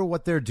remember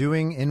what they're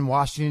doing in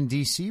Washington,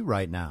 D.C.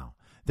 right now.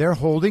 They're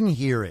holding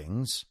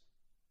hearings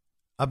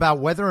about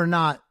whether or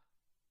not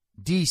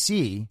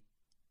D.C.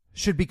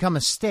 should become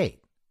a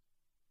state,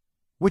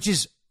 which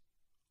is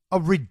a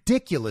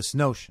ridiculous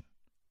notion.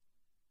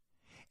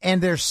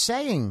 And they're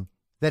saying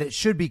that it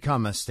should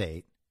become a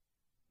state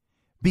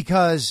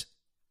because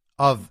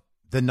of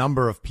the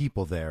number of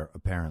people there,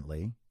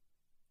 apparently,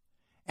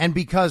 and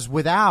because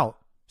without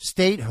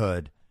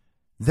statehood,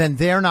 then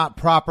they're not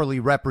properly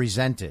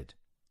represented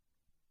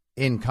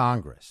in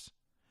Congress.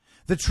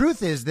 The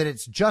truth is that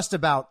it's just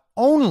about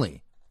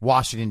only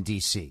Washington,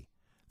 D.C.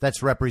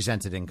 that's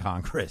represented in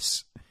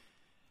Congress.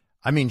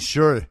 I mean,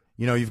 sure,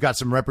 you've got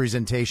some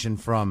representation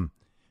from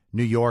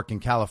New York and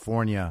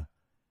California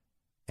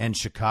and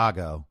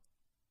Chicago.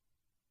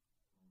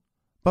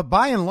 But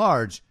by and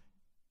large,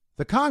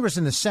 the Congress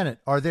and the Senate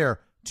are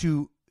there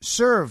to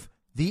serve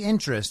the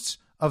interests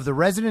of the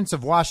residents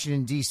of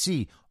Washington,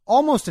 D.C.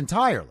 almost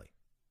entirely.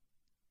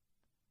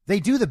 They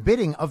do the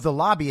bidding of the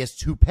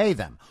lobbyists who pay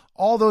them.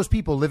 All those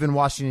people live in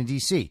Washington,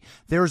 D.C.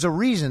 There is a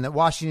reason that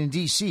Washington,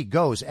 D.C.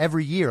 goes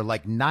every year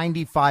like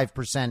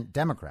 95%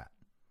 Democrat.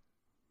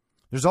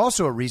 There's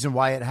also a reason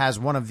why it has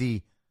one of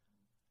the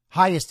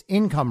highest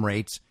income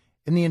rates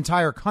in the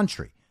entire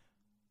country.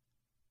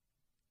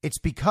 It's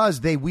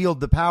because they wield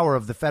the power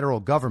of the federal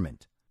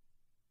government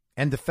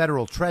and the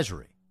federal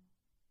treasury.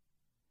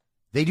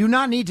 They do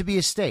not need to be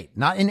a state.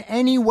 Not in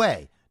any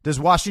way does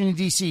Washington,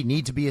 D.C.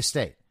 need to be a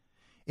state.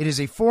 It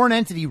is a foreign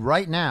entity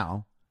right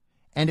now,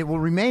 and it will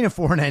remain a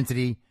foreign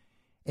entity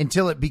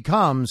until it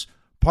becomes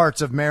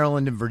parts of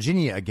Maryland and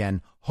Virginia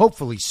again,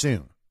 hopefully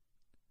soon.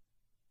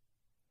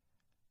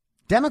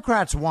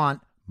 Democrats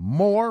want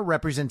more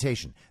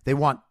representation. They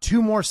want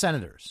 2 more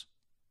senators.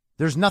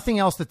 There's nothing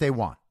else that they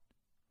want.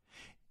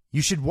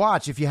 You should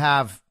watch, if you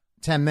have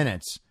 10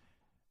 minutes,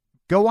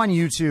 go on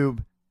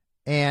YouTube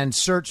and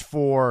search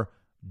for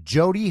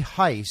Jody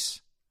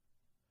Hice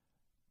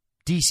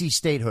D.C.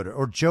 statehood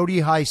or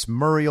Jody Hice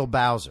Muriel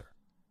Bowser.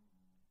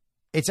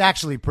 It's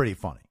actually pretty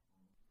funny.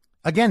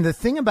 Again, the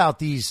thing about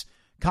these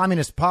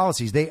communist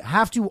policies, they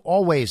have to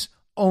always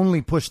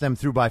only push them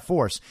through by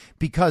force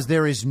because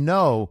there is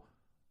no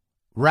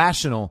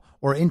rational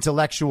or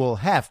intellectual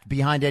heft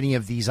behind any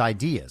of these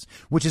ideas,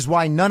 which is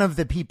why none of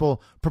the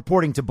people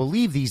purporting to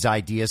believe these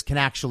ideas can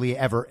actually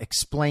ever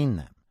explain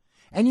them.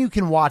 And you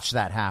can watch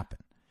that happen.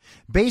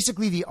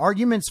 Basically, the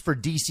arguments for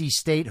D.C.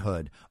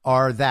 statehood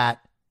are that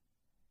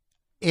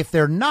if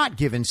they're not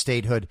given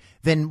statehood,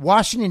 then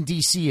Washington,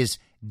 D.C. is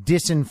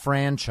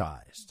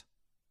disenfranchised.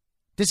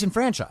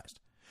 disenfranchised,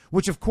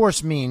 which of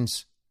course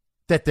means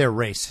that they're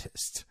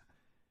racist.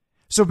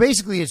 So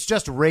basically, it's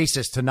just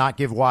racist to not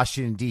give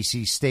Washington,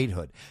 D.C.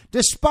 statehood,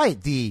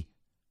 despite the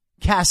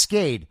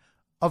cascade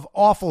of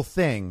awful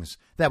things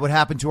that would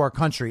happen to our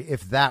country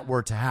if that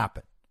were to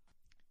happen.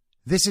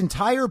 This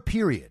entire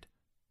period,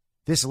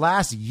 this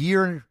last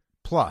year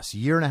plus,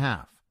 year and a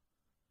half,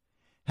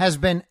 has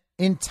been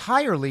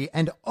entirely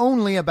and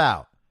only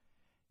about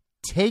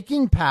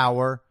taking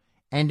power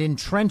and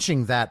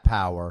entrenching that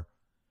power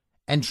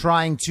and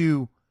trying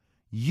to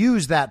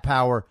use that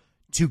power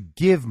to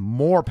give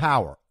more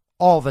power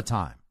all the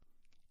time.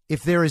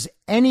 If there is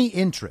any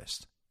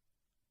interest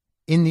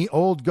in the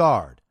old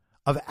guard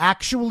of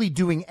actually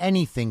doing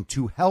anything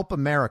to help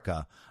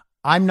America,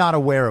 I'm not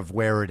aware of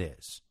where it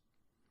is.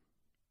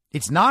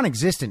 It's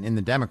non-existent in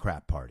the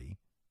Democrat Party.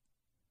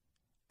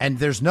 And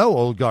there's no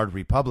old guard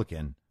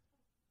Republican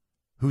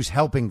who's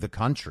helping the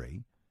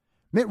country.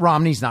 Mitt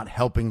Romney's not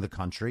helping the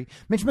country.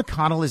 Mitch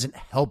McConnell isn't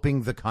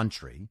helping the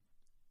country.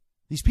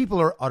 These people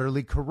are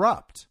utterly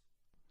corrupt.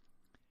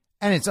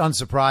 And it's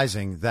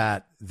unsurprising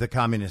that the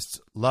communists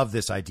love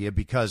this idea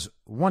because,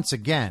 once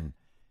again,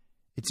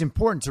 it's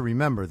important to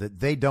remember that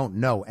they don't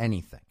know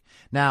anything.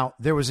 Now,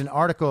 there was an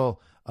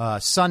article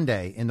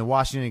Sunday in the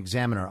Washington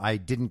Examiner. I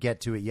didn't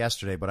get to it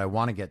yesterday, but I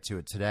want to get to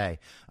it today.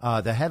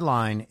 The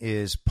headline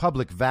is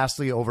 "Public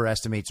Vastly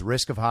Overestimates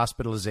Risk of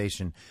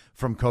Hospitalization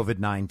from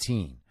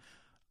COVID-19,"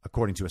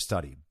 according to a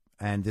study.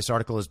 And this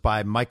article is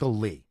by Michael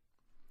Lee.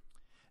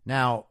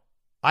 Now,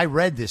 I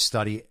read this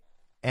study,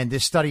 and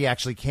this study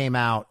actually came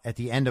out at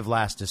the end of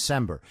last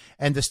December.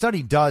 And the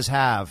study does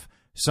have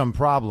some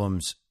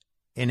problems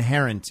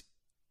inherent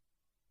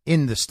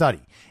in the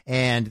study.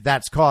 And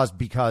that's caused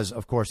because,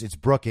 of course, it's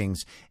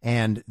Brookings,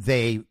 and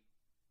they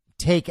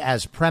take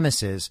as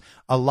premises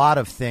a lot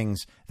of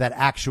things that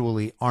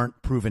actually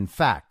aren't proven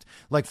fact.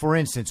 Like, for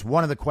instance,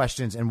 one of the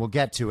questions, and we'll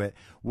get to it,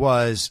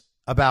 was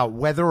about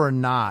whether or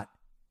not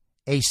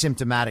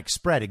asymptomatic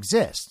spread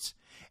exists.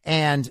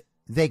 And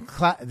they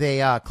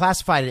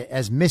classified it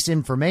as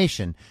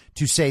misinformation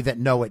to say that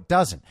no, it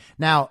doesn't.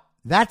 Now,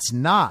 that's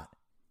not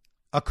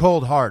a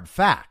cold, hard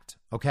fact,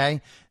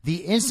 okay?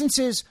 The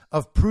instances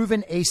of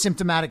proven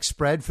asymptomatic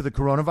spread for the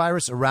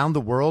coronavirus around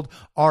the world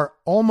are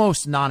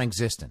almost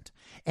non-existent.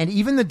 And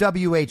even the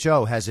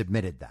WHO has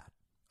admitted that,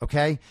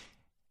 okay?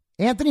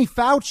 Anthony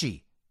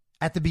Fauci,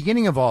 at the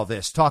beginning of all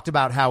this, talked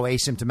about how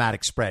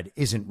asymptomatic spread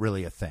isn't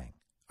really a thing,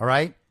 all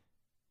right?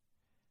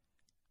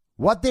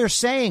 What they're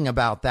saying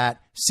about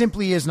that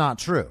simply is not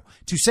true.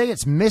 To say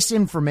it's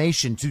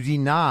misinformation to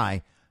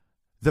deny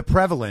the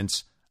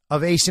prevalence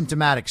of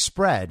asymptomatic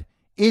spread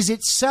is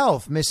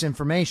itself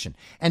misinformation.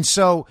 And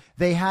so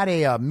they had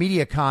a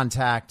media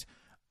contact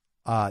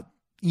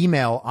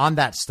email on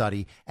that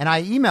study, and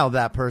I emailed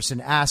that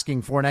person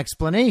asking for an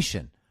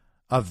explanation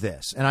of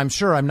this. And I'm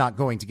sure I'm not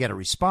going to get a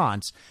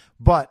response,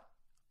 but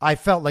I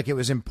felt like it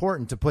was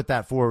important to put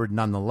that forward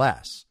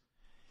nonetheless.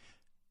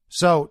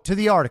 So to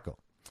the article.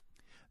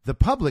 The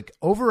public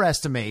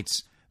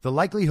overestimates the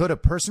likelihood a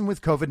person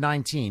with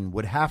COVID-19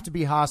 would have to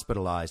be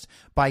hospitalized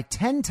by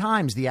 10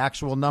 times the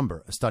actual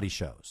number, a study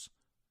shows.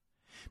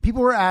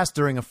 People were asked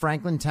during a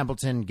Franklin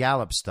Templeton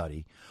Gallup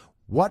study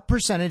what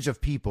percentage of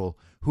people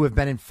who have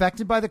been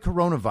infected by the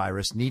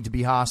coronavirus need to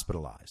be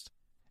hospitalized.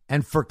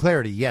 And for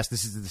clarity, yes,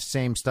 this is the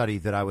same study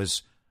that I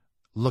was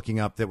looking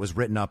up that was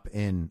written up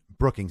in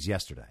Brookings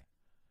yesterday.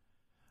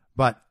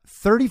 But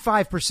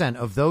 35%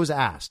 of those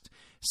asked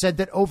said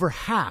that over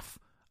half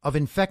of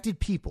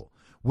infected people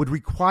would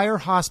require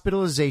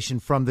hospitalization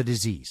from the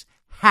disease.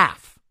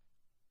 Half.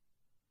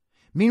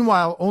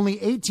 Meanwhile, only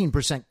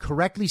 18%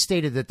 correctly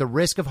stated that the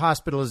risk of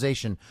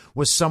hospitalization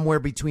was somewhere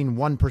between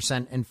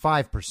 1% and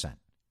 5%.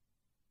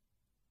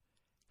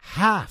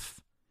 Half.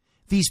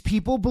 These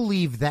people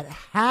believe that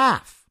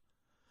half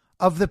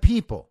of the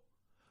people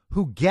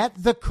who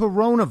get the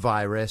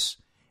coronavirus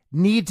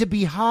need to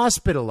be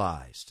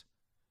hospitalized.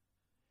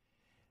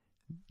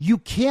 You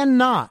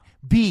cannot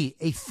be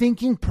a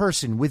thinking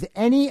person with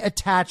any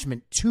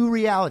attachment to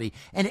reality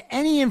and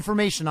any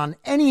information on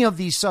any of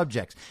these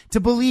subjects to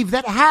believe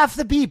that half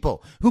the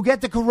people who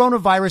get the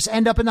coronavirus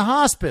end up in the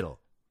hospital.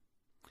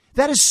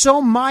 That is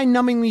so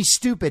mind-numbingly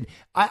stupid.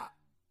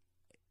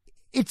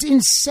 It's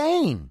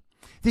insane.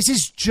 This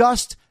is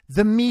just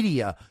the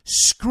media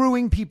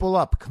screwing people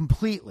up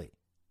completely.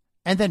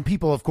 And then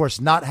people, of course,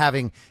 not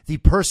having the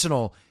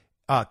personal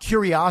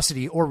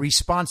curiosity or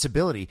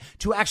responsibility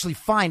to actually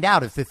find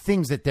out if the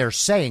things that they're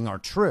saying are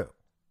true.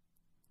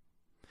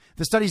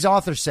 The study's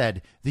author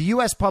said the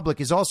U.S. public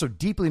is also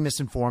deeply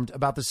misinformed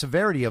about the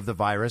severity of the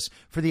virus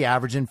for the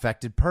average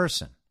infected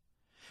person.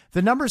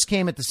 The numbers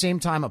came at the same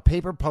time a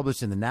paper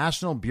published in the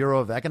National Bureau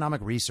of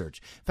Economic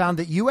Research found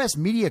that U.S.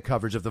 media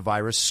coverage of the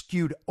virus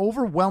skewed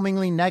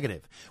overwhelmingly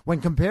negative when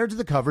compared to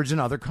the coverage in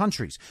other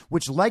countries,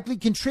 which likely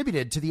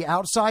contributed to the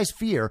outsized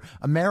fear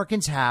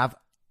Americans have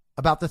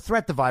about the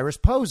threat the virus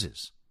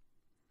poses.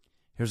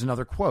 Here's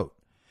another quote.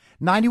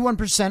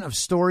 91% of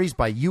stories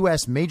by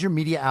U.S. major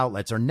media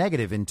outlets are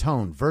negative in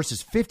tone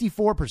versus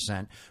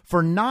 54%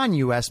 for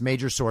non-U.S.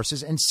 major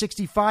sources and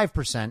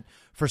 65%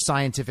 for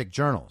scientific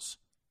journals.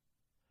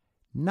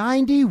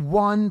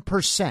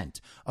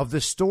 91% of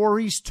the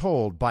stories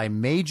told by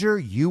major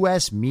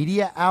U.S.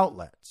 media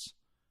outlets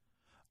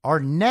are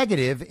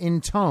negative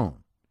in tone.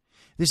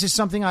 This is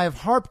something I have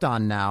harped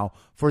on now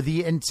for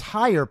the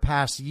entire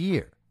past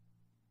year.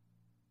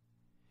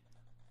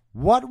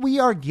 What we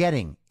are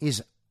getting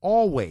is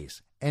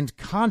always and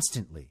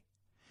constantly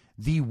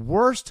the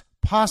worst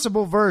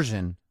possible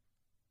version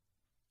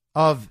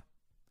of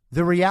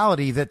the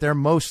reality that they're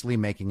mostly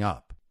making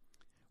up,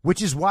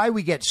 which is why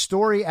we get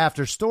story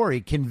after story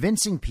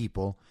convincing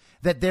people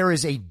that there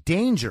is a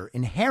danger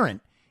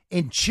inherent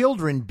in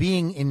children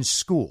being in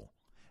school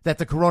that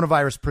the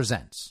coronavirus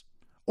presents,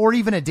 or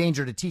even a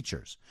danger to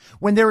teachers,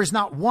 when there is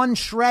not one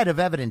shred of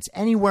evidence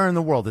anywhere in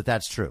the world that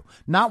that's true.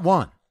 Not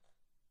one.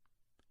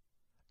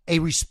 A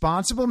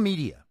responsible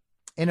media,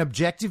 an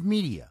objective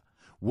media,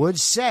 would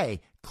say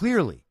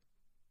clearly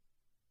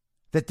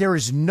that there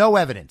is no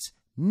evidence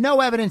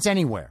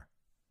anywhere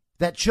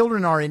that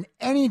children are in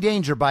any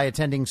danger by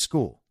attending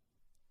school.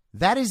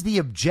 That is the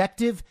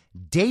objective,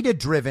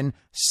 data-driven,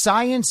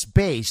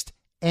 science-based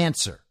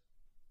answer.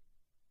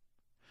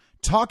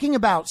 Talking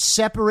about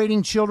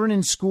separating children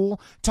in school,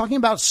 talking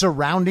about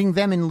surrounding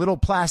them in little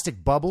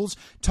plastic bubbles,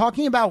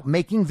 talking about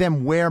making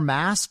them wear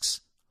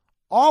masks,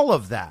 all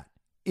of that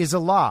is a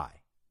lie.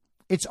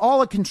 It's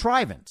all a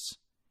contrivance.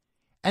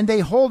 And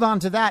they hold on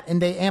to that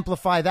and they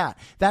amplify that.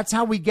 That's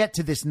how we get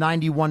to this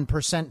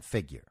 91%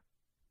 figure.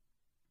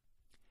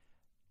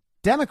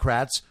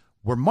 Democrats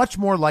were much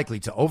more likely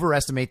to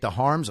overestimate the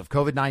harms of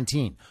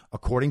COVID-19,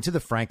 according to the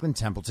Franklin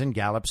Templeton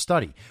Gallup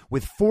study,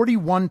 with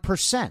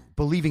 41%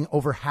 believing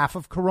over half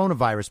of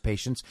coronavirus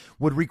patients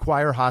would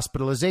require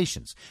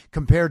hospitalizations,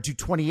 compared to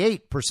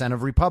 28%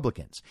 of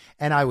Republicans.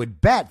 And I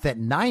would bet that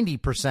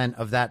 90%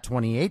 of that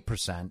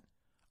 28%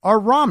 are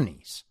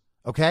Romneys.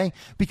 Okay,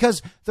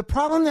 because the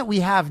problem that we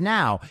have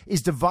now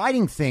is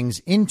dividing things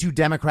into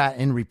Democrat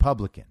and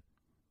Republican.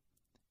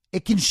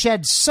 It can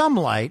shed some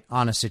light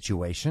on a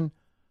situation,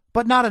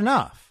 but not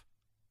enough.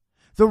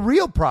 The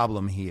real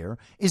problem here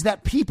is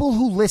that people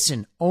who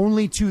listen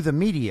only to the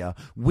media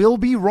will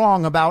be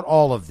wrong about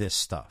all of this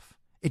stuff.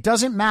 It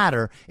doesn't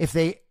matter if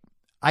they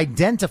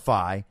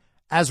identify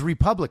as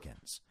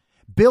Republicans.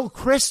 Bill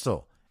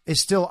Kristol is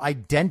still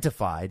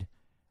identified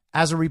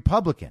as a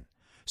Republican.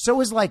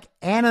 So is like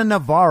Ana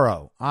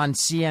Navarro on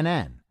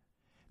CNN.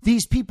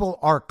 These people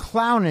are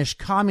clownish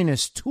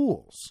communist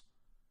tools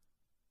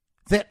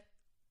that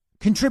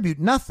contribute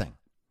nothing.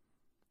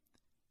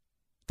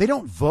 They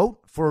don't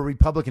vote for a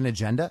Republican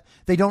agenda.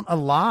 They don't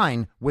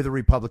align with a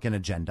Republican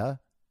agenda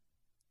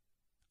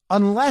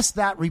unless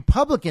that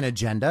Republican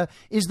agenda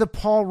is the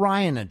Paul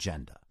Ryan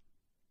agenda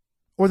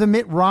or the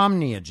Mitt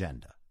Romney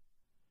agenda,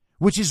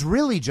 which is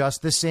really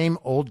just the same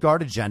old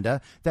guard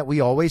agenda that we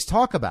always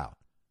talk about.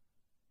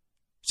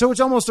 So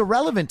it's almost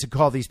irrelevant to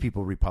call these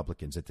people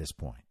Republicans at this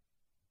point.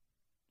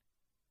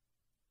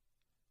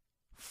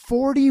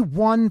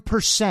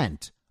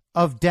 41%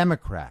 of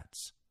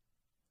Democrats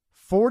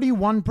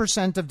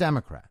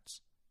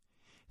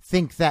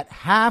think that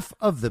half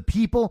of the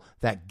people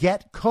that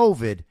get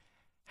COVID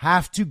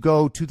have to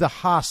go to the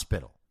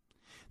hospital.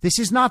 This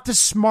is not the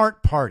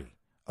smart party,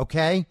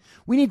 okay?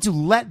 We need to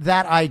let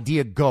that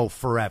idea go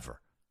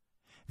forever.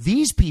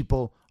 These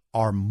people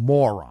are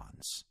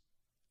morons.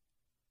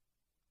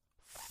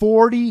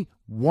 41%.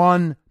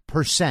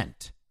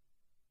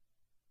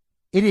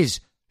 It is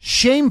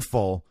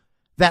shameful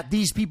that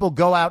these people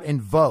go out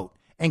and vote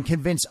and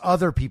convince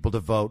other people to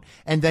vote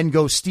and then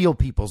go steal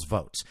people's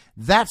votes.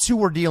 That's who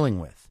we're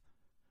dealing with.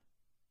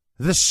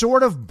 The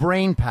sort of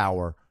brain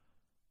power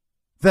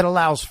that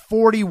allows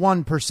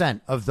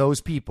 41% of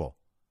those people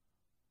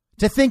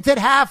to think that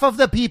half of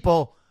the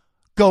people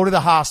go to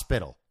the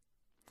hospital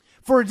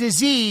for a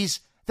disease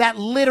that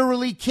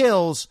literally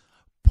kills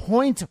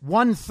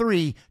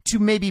 0.13 to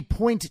maybe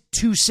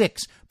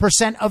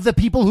 0.26% of the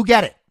people who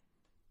get it.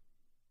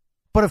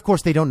 But of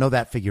course, they don't know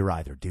that figure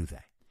either, do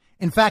they?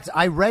 In fact,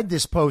 I read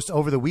this post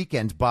over the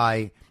weekend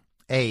by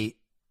a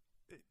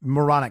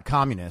moronic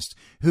communist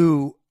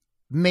who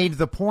made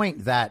the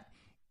point that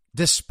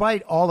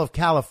despite all of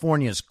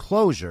California's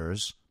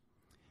closures,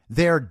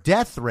 their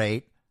death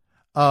rate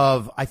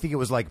of, I think it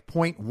was like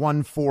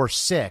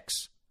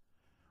 0.146,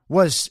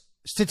 was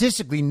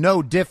statistically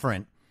no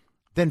different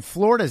than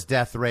Florida's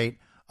death rate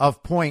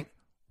of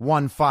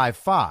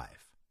 0.155.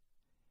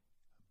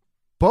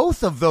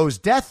 Both of those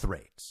death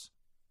rates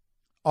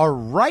are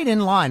right in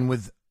line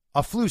with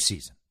a flu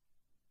season.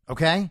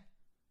 Okay?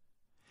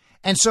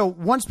 And so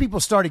once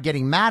people started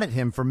getting mad at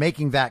him for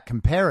making that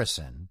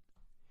comparison,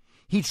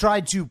 he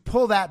tried to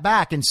pull that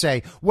back and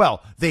say,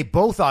 well, they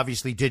both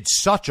obviously did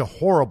such a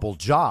horrible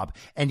job.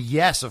 And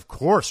yes, of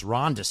course,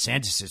 Ron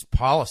DeSantis'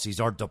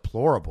 policies are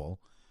deplorable.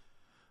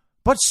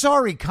 But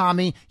sorry,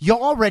 commie, you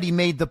already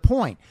made the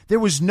point. There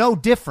was no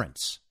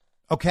difference,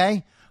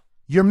 okay?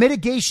 Your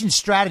mitigation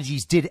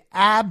strategies did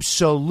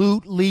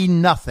absolutely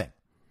nothing.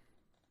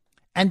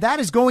 And that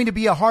is going to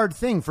be a hard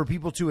thing for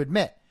people to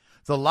admit.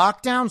 The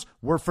lockdowns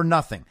were for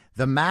nothing.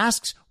 The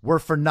masks were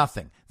for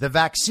nothing. The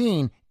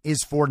vaccine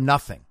is for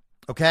nothing.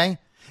 Okay?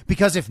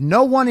 Because if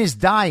no one is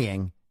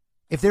dying,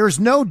 if there is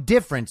no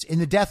difference in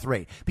the death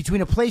rate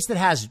between a place that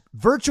has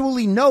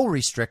virtually no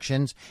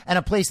restrictions and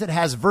a place that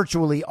has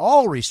virtually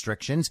all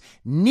restrictions,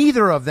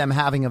 neither of them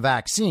having a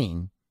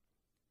vaccine,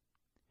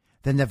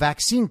 then the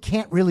vaccine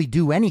can't really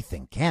do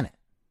anything, can it?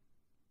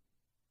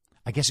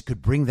 I guess it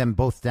could bring them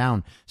both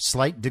down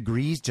slight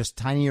degrees, just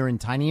tinier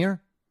and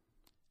tinier.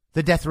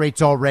 The death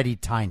rate's already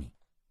tiny.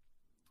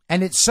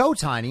 And it's so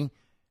tiny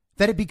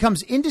that it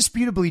becomes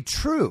indisputably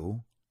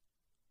true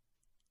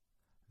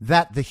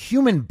that the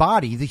human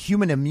body, the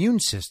human immune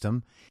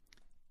system,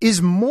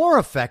 is more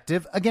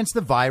effective against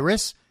the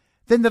virus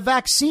than the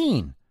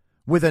vaccine,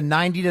 with a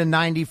 90 to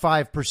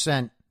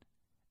 95%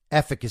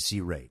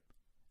 efficacy rate.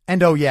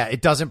 And oh yeah,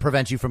 it doesn't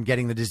prevent you from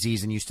getting the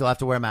disease, and you still have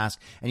to wear a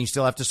mask and you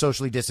still have to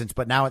socially distance,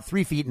 but now at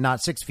 3 feet and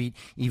not 6 feet,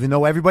 even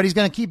though everybody's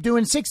going to keep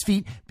doing 6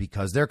 feet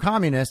because they're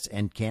communists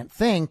and can't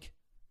think.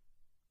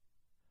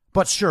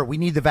 But sure, we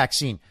need the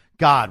vaccine.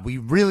 God, we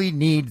really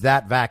need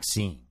that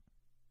vaccine.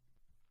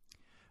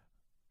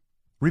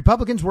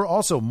 Republicans were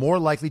also more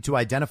likely to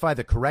identify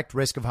the correct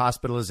risk of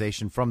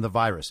hospitalization from the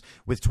virus,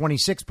 with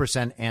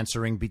 26%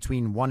 answering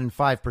between 1 and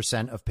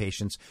 5% of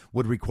patients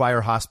would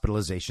require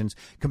hospitalizations,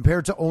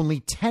 compared to only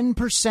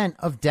 10%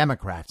 of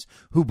Democrats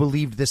who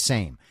believed the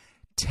same.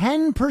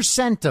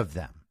 10% of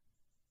them.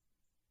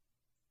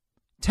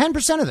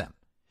 10% of them.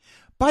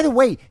 By the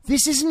way,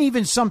 this isn't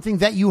even something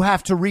that you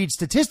have to read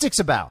statistics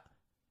about.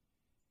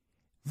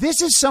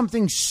 This is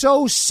something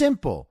so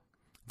simple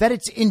that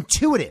it's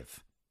intuitive.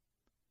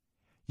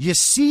 You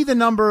see the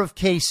number of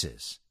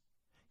cases.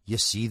 You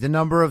see the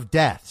number of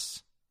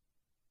deaths.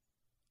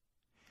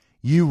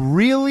 You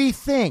really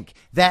think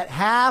that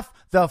half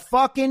the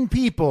fucking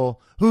people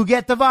who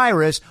get the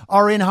virus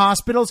are in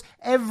hospitals?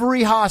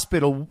 Every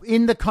hospital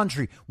in the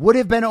country would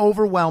have been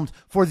overwhelmed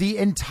for the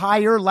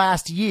entire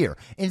last year.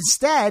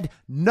 Instead,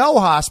 no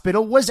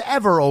hospital was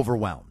ever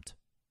overwhelmed.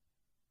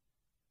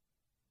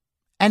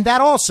 And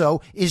that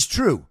also is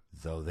true,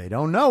 though they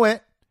don't know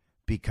it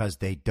because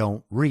they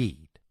don't read.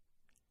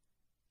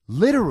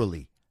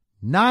 Literally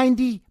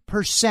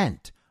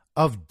 90%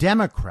 of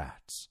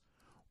Democrats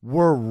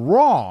were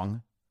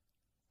wrong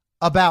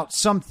about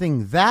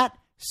something that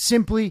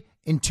simply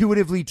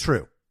intuitively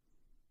true.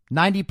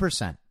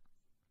 90%.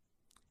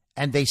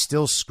 And they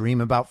still scream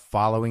about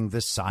following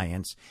the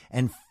science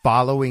and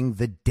following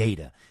the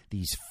data.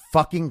 These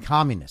fucking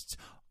communists,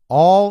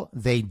 all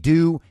they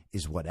do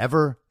is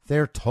whatever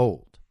they're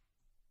told.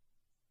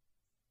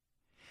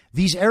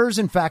 These errors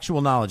in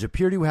factual knowledge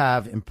appear to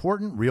have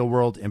important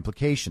real-world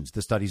implications,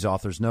 the study's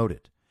authors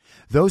noted.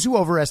 Those who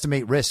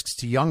overestimate risks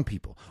to young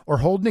people or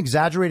hold an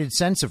exaggerated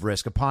sense of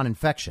risk upon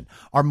infection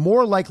are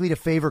more likely to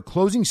favor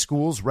closing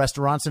schools,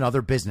 restaurants, and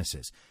other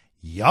businesses.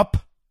 Yup.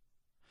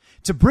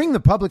 To bring the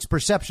public's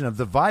perception of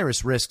the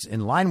virus risks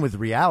in line with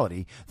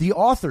reality, the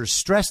authors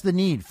stress the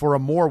need for a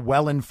more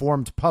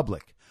well-informed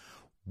public.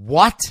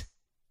 What?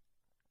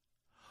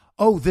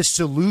 Oh, the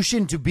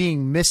solution to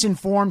being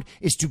misinformed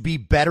is to be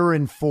better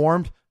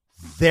informed?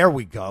 There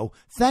we go.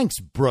 Thanks,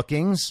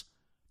 Brookings.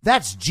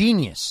 That's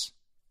genius.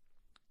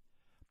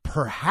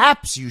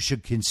 Perhaps you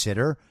should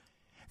consider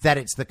that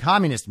it's the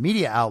communist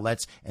media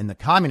outlets and the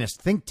communist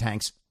think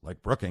tanks,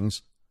 like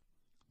Brookings,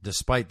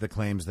 despite the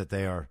claims that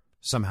they are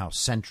somehow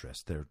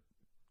centrist.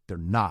 They're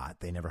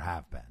not. They never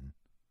have been.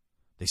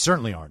 They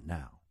certainly aren't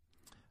now.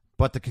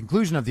 But the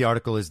conclusion of the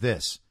article is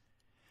this.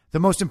 The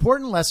most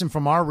important lesson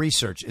from our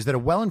research is that a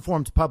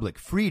well-informed public,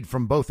 freed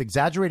from both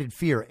exaggerated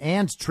fear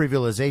and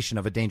trivialization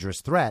of a dangerous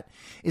threat,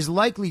 is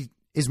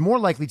more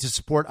likely to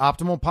support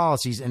optimal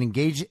policies and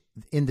engage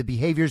in the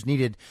behaviors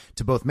needed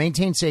to both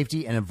maintain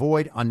safety and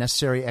avoid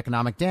unnecessary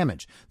economic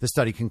damage, the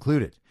study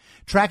concluded.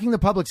 Tracking the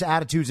public's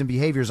attitudes and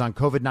behaviors on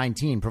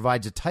COVID-19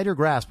 provides a tighter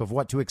grasp of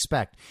what to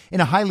expect in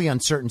a highly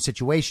uncertain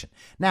situation.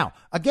 Now,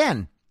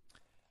 again,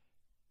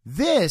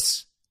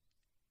 this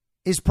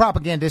is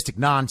propagandistic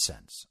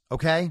nonsense,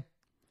 okay?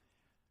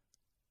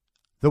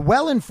 The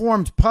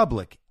well-informed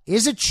public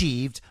is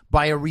achieved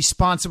by a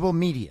responsible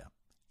media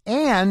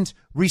and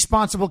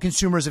responsible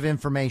consumers of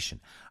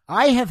information.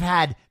 I have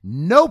had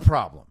no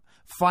problem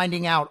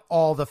finding out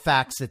all the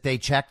facts that they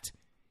checked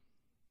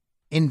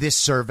in this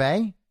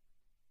survey.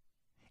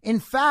 In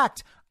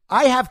fact,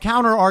 I have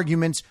counter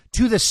arguments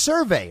to the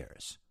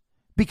surveyors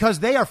because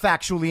they are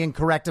factually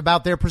incorrect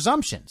about their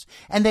presumptions.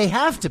 And they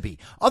have to be.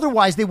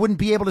 Otherwise, they wouldn't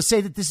be able to say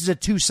that this is a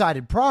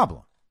two-sided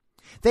problem.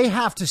 They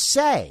have to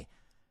say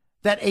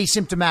that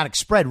asymptomatic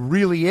spread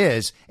really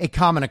is a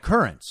common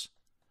occurrence,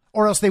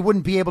 or else they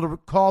wouldn't be able to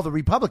call the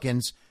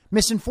Republicans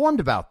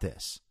misinformed about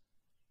this.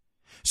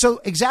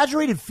 So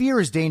exaggerated fear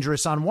is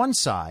dangerous on one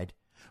side,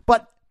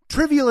 but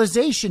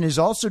trivialization is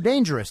also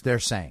dangerous, they're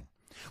saying.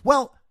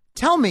 Well,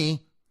 tell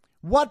me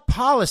what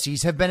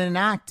policies have been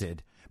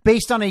enacted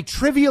based on a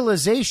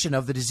trivialization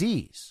of the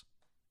disease.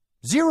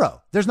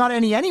 Zero. There's not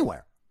any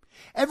anywhere.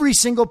 Every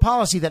single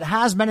policy that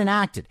has been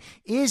enacted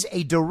is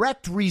a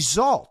direct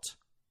result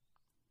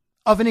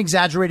of an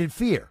exaggerated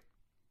fear.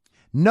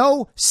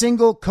 No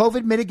single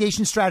COVID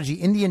mitigation strategy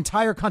in the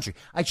entire country.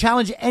 I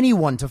challenge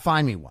anyone to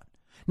find me one.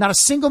 Not a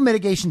single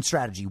mitigation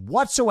strategy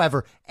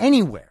whatsoever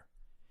anywhere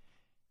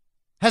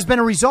has been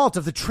a result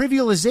of the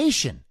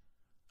trivialization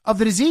of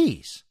the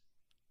disease.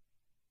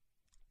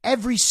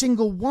 Every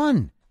single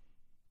one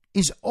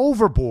is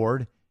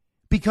overboard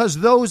because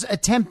those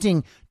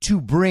attempting to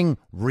bring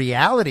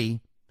reality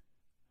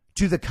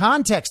to the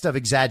context of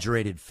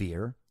exaggerated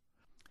fear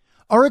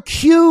are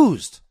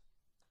accused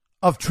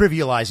of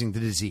trivializing the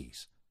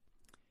disease.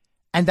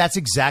 And that's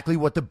exactly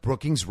what the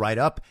Brookings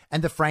write-up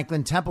and the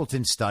Franklin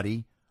Templeton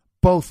study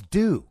both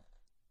do.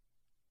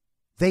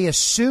 They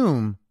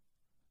assume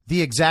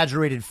the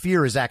exaggerated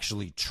fear is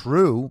actually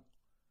true,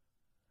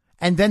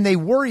 and then they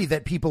worry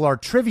that people are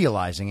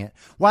trivializing it,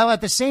 while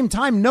at the same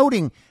time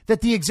noting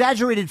that the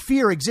exaggerated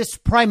fear exists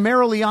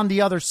primarily on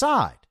the other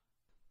side.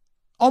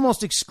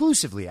 Almost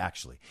exclusively,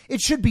 actually. It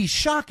should be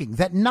shocking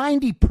that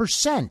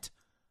 90%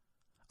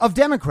 of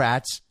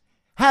Democrats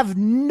have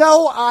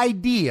no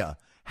idea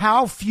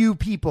how few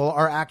people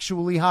are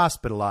actually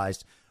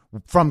hospitalized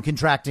from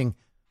contracting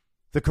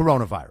the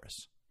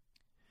coronavirus.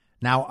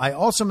 Now, I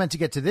also meant to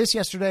get to this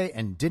yesterday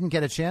and didn't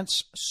get a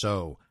chance,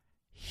 so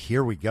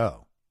here we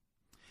go.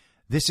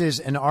 This is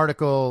an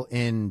article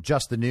in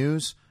Just the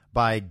News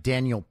by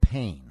Daniel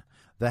Payne.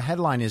 The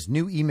headline is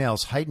New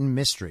Emails Heighten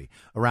Mystery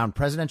Around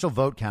Presidential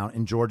Vote Count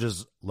in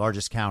Georgia's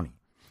Largest County.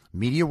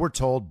 Media were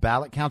told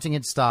ballot counting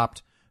had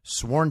stopped.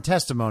 Sworn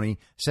testimony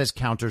says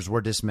counters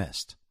were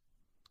dismissed.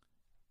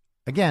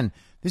 Again,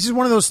 this is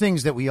one of those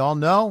things that we all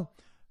know,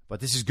 but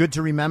this is good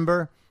to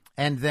remember.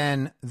 And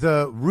then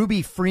the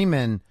Ruby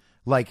Freeman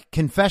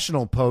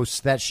confessional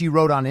posts that she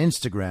wrote on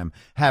Instagram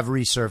have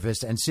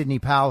resurfaced, and Sidney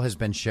Powell has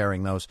been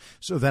sharing those.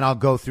 So then I'll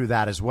go through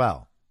that as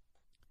well.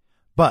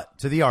 But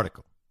to the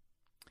article.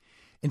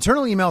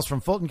 Internal emails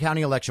from Fulton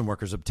County election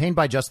workers obtained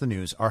by Just the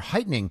News are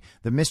heightening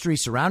the mystery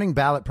surrounding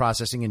ballot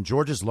processing in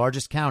Georgia's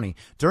largest county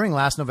during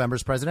last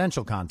November's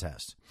presidential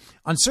contest.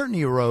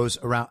 Uncertainty arose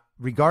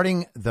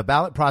regarding the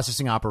ballot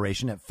processing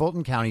operation at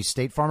Fulton County's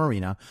State Farm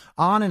Arena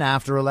on and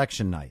after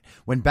election night,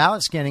 when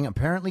ballot scanning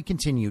apparently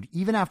continued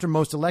even after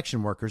most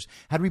election workers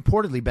had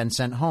reportedly been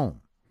sent home.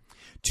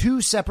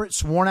 Two separate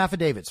sworn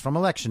affidavits from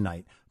election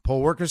night,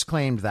 poll workers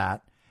claimed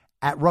that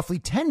at roughly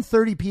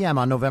 10:30 p.m.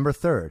 on November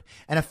 3rd,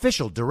 an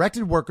official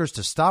directed workers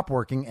to stop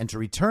working and to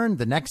return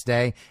the next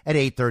day at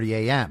 8:30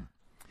 a.m.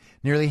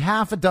 Nearly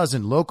half a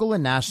dozen local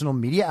and national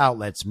media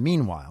outlets,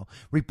 meanwhile,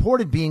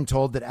 reported being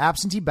told that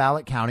absentee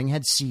ballot counting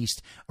had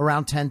ceased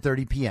around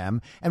 10:30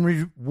 p.m.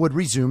 and would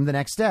resume the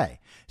next day.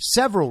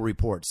 Several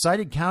reports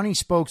cited county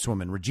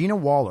spokeswoman Regina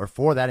Waller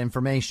for that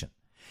information.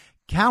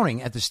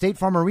 Counting at the State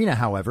Farm Arena,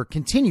 however,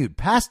 continued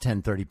past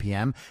 10:30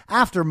 p.m.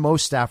 after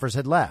most staffers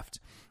had left.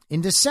 In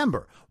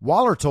December,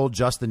 Waller told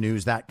Just the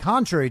News that,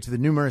 contrary to the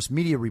numerous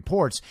media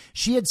reports,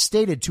 she had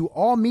stated to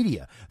all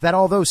media that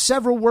although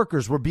several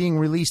workers were being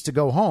released to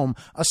go home,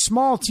 a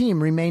small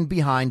team remained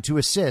behind to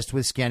assist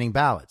with scanning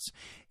ballots.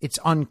 It's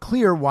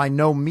unclear why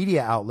no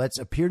media outlets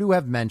appear to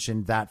have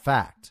mentioned that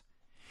fact.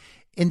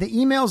 In the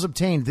emails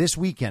obtained this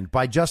weekend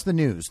by Just the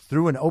News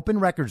through an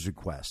open records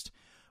request,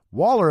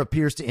 Waller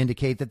appears to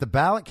indicate that the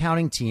ballot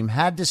counting team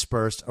had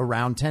dispersed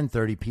around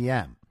 10:30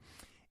 p.m.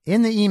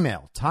 In the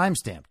email,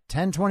 timestamped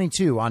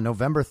 10:22 on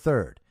November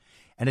 3rd,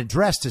 and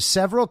addressed to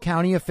several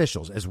county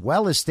officials, as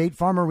well as State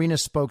Farm Arena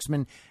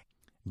spokesman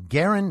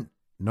Garen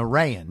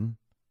Narayan,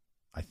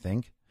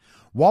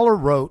 Waller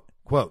wrote,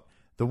 quote,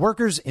 "The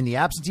workers in the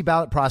absentee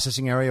ballot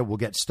processing area will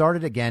get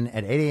started again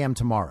at 8 a.m.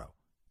 tomorrow,"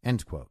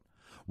 end quote.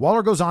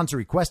 Waller goes on to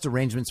request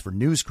arrangements for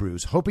news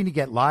crews, hoping to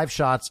get live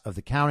shots of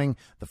the counting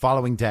the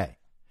following day.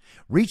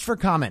 Reached for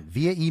comment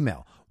via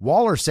email.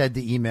 Waller said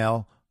the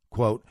email,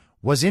 quote,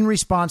 was in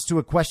response to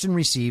a question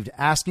received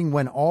asking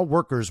when all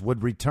workers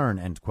would return,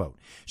 end quote.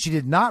 She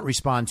did not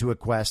respond to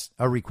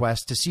a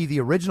request to see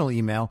the original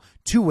email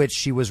to which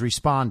she was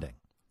responding.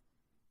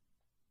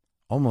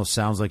 Almost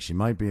sounds like she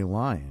might be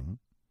lying.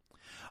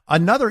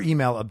 Another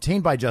email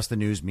obtained by Just the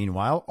News,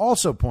 meanwhile,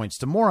 also points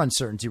to more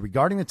uncertainty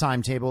regarding the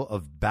timetable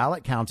of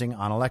ballot counting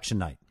on election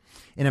night.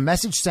 In a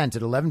message sent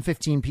at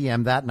 11:15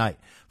 p.m. that night,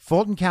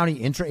 Fulton County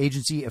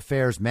Interagency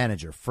Affairs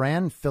Manager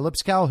Fran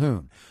Phillips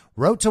Calhoun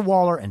wrote to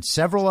Waller and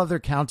several other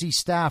county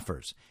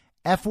staffers,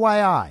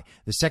 FYI,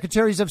 the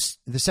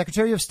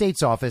Secretary of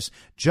State's office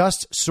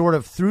just sort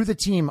of threw the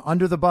team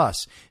under the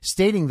bus,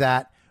 stating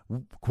that,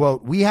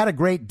 quote, "We had a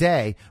great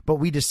day, but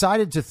we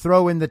decided to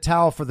throw in the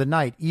towel for the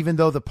night, even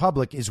though the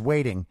public is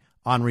waiting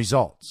on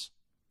results."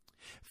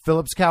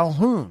 Phillips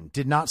Calhoun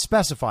did not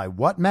specify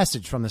what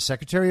message from the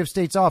Secretary of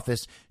State's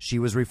office she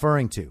was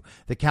referring to.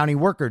 The county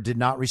worker did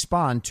not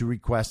respond to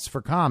requests for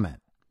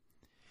comment.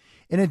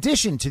 In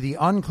addition to the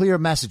unclear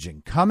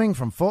messaging coming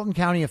from Fulton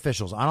County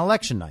officials on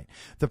election night,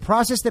 the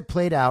process that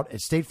played out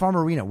at State Farm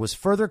Arena was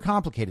further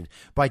complicated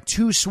by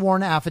 2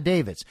 sworn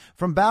affidavits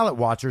from ballot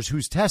watchers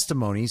whose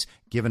testimonies,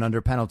 given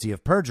under penalty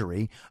of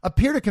perjury,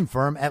 appear to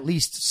confirm at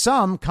least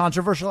some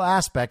controversial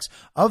aspects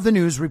of the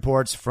news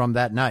reports from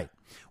that night.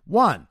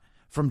 One,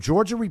 from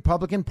Georgia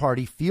Republican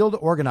Party field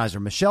organizer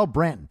Michelle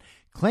Branton,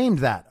 claimed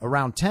that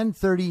around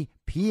 10:30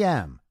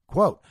 p.m.,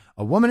 quote,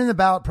 a woman in the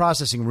ballot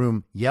processing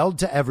room yelled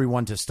to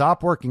everyone to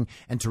stop working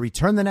and to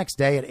return the next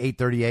day at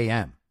 8:30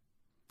 a.m.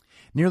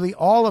 Nearly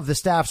all of the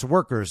staff's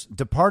workers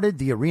departed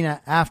the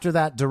arena after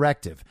that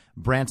directive,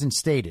 Branton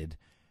stated,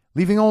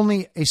 leaving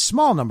only a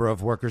small number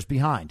of workers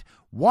behind,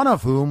 one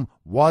of whom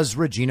was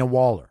Regina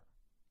Waller.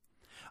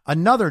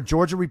 Another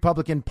Georgia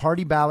Republican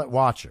Party ballot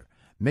watcher,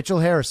 Mitchell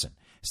Harrison,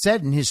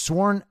 said in his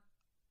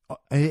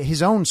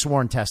own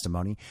sworn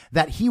testimony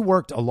that he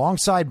worked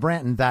alongside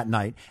Branton that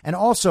night and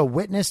also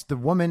witnessed the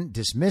woman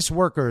dismiss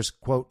workers,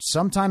 quote,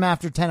 sometime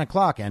after 10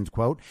 o'clock, end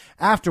quote,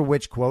 after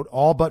which, quote,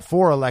 all but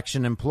 4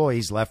 election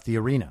employees left the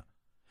arena.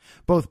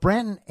 Both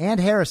Branton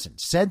and Harrison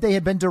said they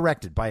had been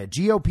directed by a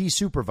GOP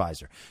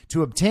supervisor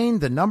to obtain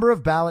the number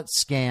of ballots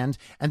scanned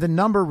and the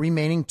number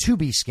remaining to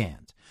be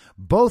scanned.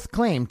 Both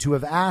claimed to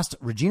have asked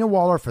Regina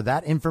Waller for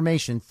that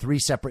information 3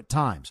 separate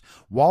times.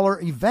 Waller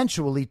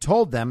eventually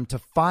told them to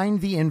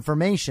find the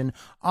information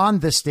on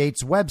the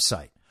state's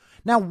website.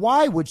 Now,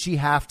 why would she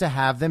have to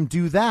have them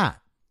do that?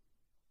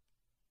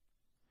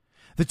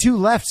 The 2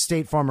 left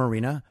State Farm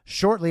Arena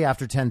shortly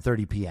after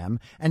 10:30 p.m.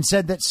 and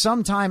said that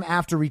sometime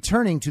after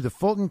returning to the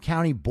Fulton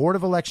County Board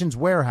of Elections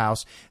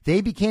warehouse,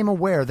 they became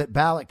aware that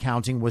ballot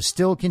counting was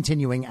still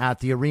continuing at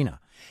the arena.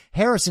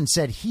 Harrison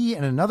said he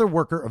and another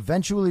worker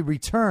eventually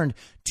returned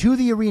to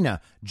the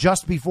arena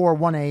just before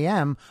 1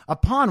 a.m.,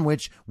 upon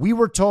which we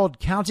were told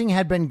counting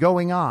had been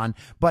going on,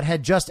 but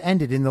had just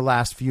ended in the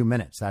last few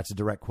minutes. That's a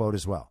direct quote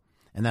as well.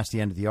 And that's the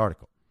end of the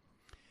article.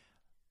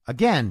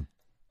 Again,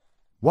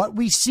 what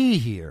we see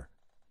here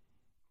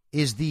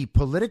is the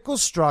political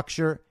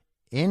structure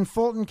in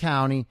Fulton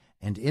County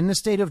and in the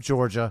state of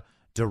Georgia,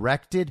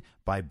 directed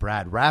by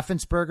Brad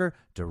Raffensperger,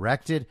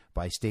 directed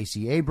by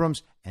Stacey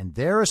Abrams and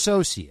their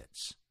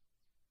associates,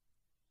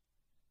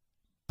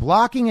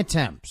 blocking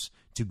attempts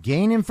to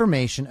gain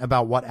information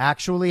about what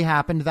actually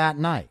happened that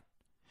night.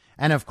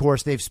 And of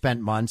course, they've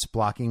spent months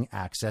blocking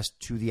access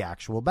to the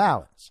actual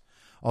ballots,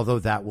 although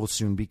that will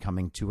soon be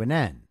coming to an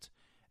end.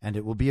 And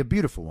it will be a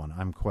beautiful one,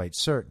 I'm quite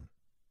certain.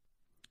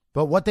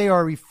 But what they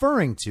are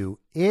referring to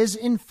is,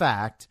 in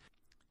fact,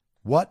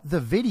 what the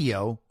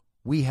video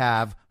we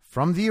have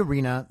from the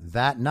arena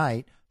that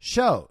night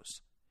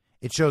shows.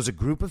 It shows a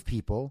group of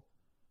people,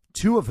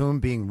 2 of whom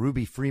being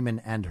Ruby Freeman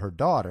and her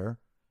daughter,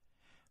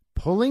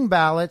 pulling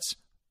ballots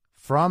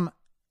from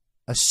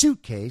a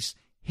suitcase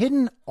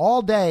hidden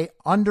all day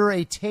under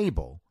a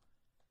table,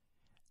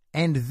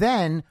 and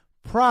then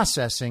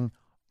processing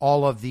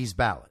all of these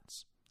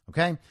ballots.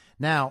 Okay?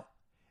 Now,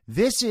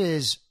 this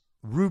is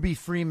Ruby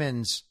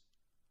Freeman's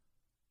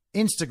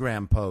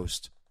Instagram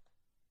post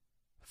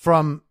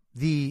from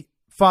the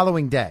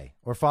following day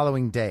or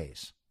following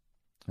days.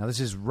 Now, this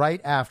is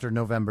right after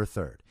November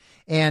 3rd.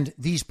 And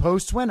these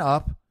posts went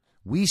up.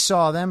 We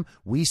saw them.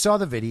 We saw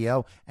the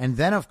video. And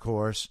then, of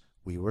course,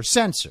 we were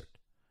censored.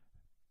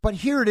 But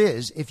here it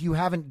is if you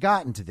haven't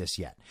gotten to this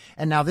yet.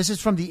 And now this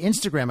is from the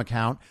Instagram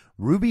account,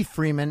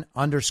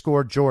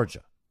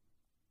 RubyFreeman_Georgia.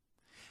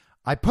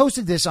 I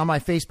posted this on my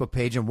Facebook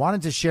page and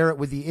wanted to share it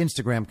with the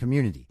Instagram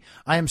community.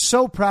 I am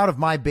so proud of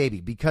my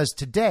baby because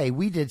today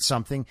we did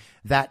something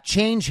that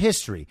changed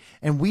history,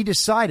 and we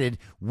decided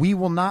we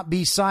will not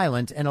be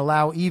silent and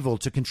allow evil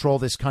to control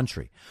this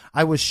country.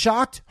 I was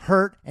shocked,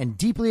 hurt, and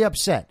deeply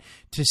upset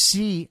to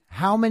see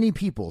how many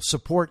people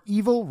support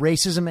evil,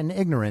 racism, and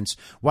ignorance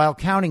while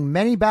counting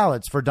many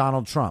ballots for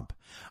Donald Trump.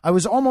 I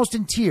was almost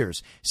in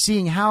tears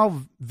seeing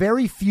how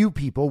very few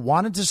people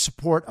wanted to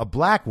support a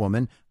black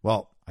woman,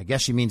 well, I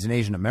guess she means an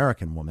Asian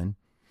American woman,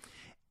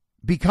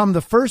 become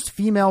the first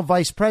female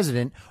vice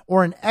president,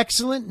 or an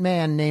excellent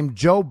man named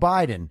Joe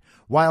Biden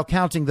while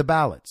counting the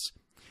ballots.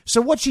 So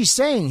what she's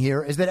saying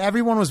here is that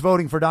everyone was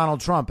voting for Donald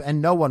Trump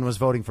and no one was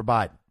voting for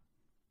Biden.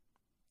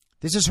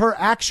 This is her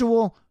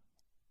actual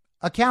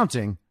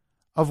accounting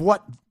of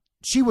what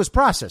she was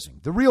processing,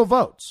 the real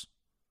votes.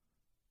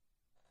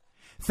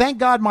 Thank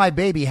God my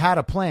baby had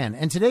a plan,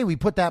 and today we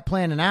put that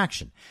plan in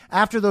action.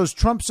 After those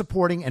Trump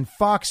supporting and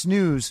Fox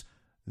News,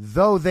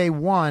 though they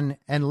won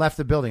and left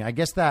the building. I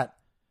guess that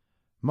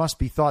must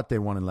be thought they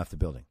won and left the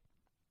building.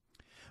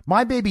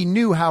 My baby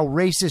knew how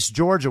racist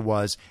Georgia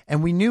was,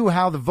 and we knew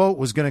how the vote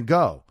was going to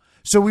go.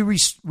 So we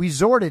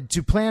resorted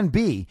to Plan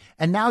B,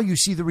 and now you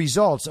see the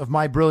results of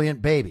my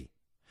brilliant baby.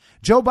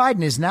 Joe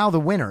Biden is now the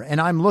winner, and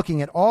I'm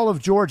looking at all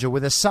of Georgia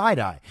with a side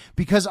eye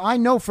because I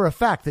know for a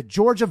fact that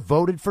Georgia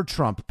voted for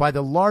Trump by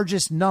the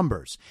largest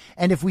numbers.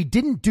 And if we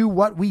didn't do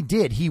what we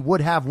did, he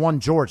would have won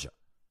Georgia.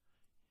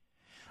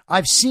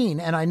 I've seen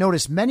and I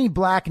noticed many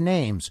black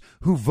names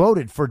who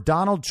voted for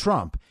Donald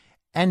Trump,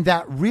 and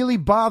that really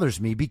bothers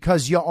me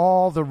because you're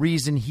all the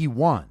reason he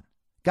won.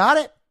 Got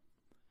it?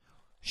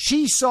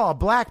 She saw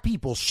black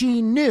people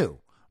she knew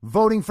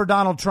voting for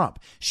Donald Trump.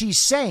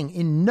 She's saying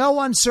in no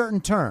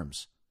uncertain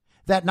terms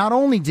that not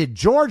only did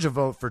Georgia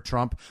vote for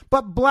Trump,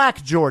 but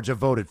black Georgia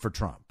voted for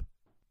Trump.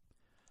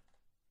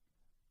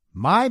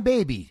 My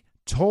baby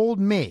told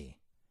me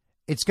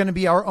it's going to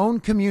be our own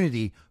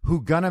community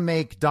who going to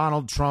make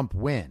Donald Trump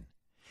win.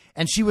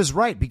 And she was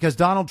right, because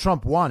Donald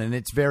Trump won, and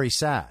it's very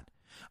sad.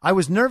 I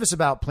was nervous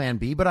about Plan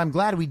B, but I'm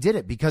glad we did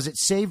it because it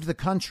saved the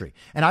country,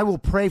 and I will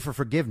pray for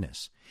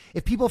forgiveness.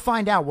 If people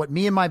find out what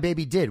me and my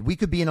baby did, we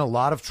could be in a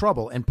lot of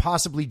trouble and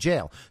possibly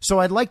jail. So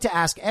I'd like to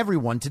ask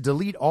everyone to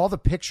delete all the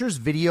pictures,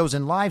 videos,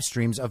 and live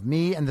streams of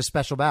me and the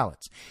special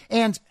ballots.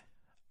 And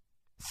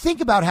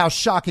think about how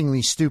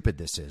shockingly stupid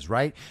this is,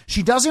 right?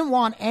 She doesn't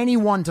want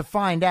anyone to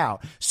find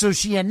out, so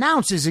she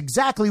announces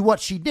exactly what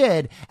she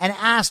did and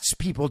asks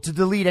people to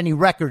delete any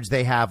records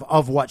they have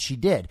of what she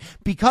did.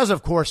 Because,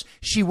 of course,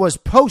 she was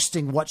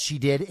posting what she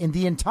did in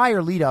the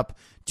entire lead up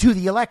to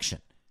the election.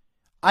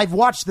 I've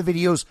watched the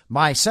videos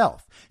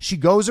myself. She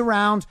goes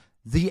around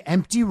the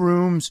empty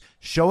rooms,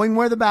 showing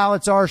where the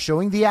ballots are,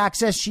 showing the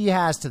access she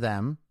has to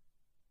them.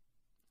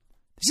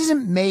 This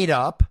isn't made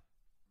up.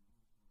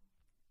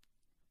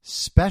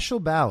 Special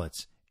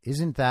ballots.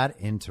 Isn't that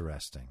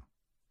interesting?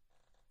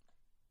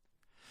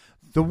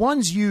 The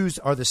ones used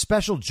are the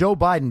special Joe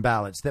Biden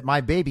ballots that my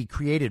baby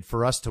created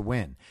for us to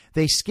win.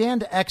 They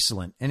scanned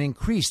excellent and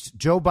increased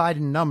Joe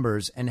Biden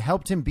numbers and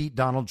helped him beat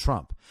Donald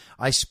Trump.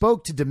 I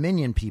spoke to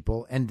Dominion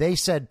people and they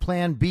said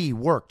Plan B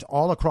worked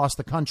all across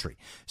the country.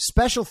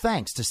 Special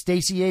thanks to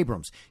Stacey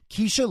Abrams,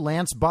 Keisha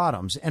Lance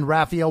Bottoms, and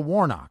Raphael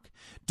Warnock.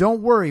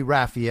 Don't worry,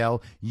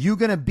 Raphael, you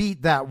gonna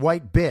beat that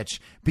white bitch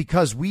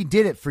because we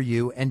did it for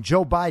you, and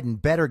Joe Biden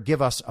better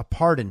give us a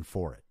pardon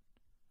for it.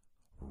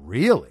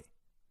 Really?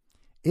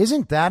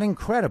 Isn't that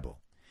incredible?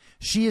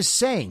 She is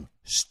saying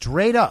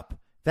straight up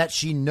that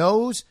she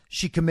knows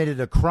she committed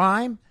a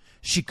crime.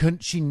 She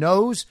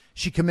knows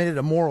she committed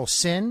a moral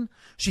sin.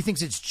 She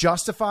thinks it's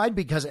justified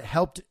because it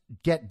helped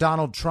get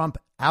Donald Trump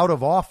out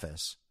of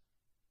office.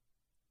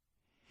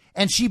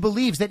 And she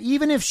believes that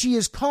even if she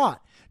is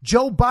caught,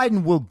 Joe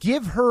Biden will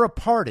give her a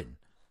pardon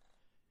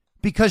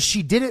because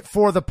she did it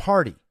for the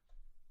party.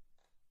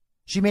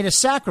 She made a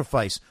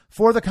sacrifice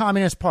for the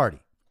Communist Party.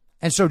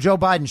 And so Joe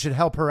Biden should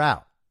help her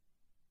out.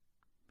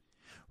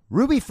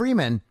 Ruby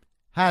Freeman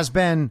has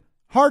been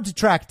hard to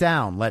track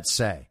down, let's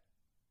say,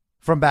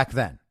 from back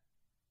then.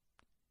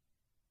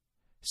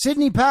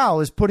 Sidney Powell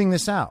is putting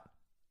this out.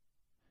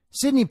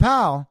 Sidney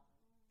Powell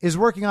is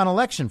working on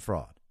election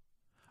fraud.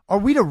 Are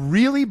we to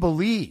really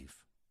believe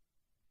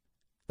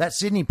that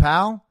Sidney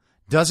Powell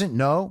doesn't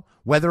know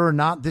whether or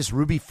not this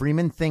Ruby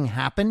Freeman thing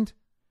happened?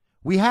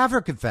 We have her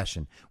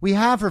confession. We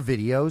have her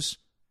videos.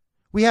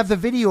 We have the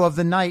video of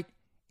the night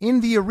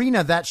in the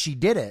arena that she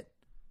did it.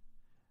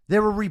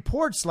 There were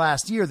reports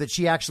last year that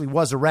she actually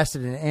was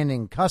arrested and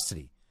in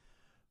custody,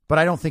 but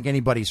I don't think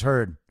anybody's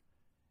heard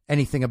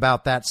anything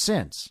about that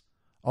since,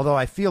 although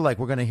I feel like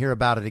we're going to hear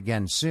about it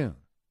again soon.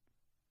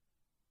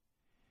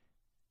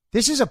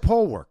 This is a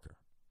poll worker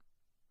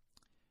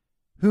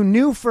who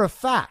knew for a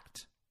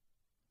fact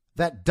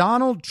that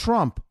Donald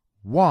Trump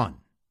won.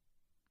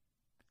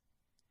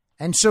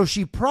 And so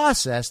she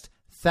processed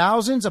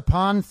thousands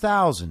upon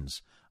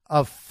thousands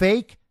of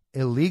fake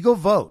illegal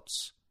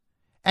votes,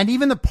 and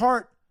even the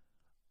part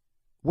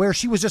where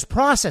she was just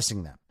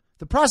processing them.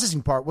 The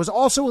processing part was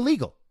also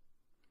illegal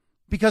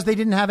because they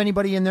didn't have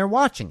anybody in there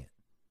watching it.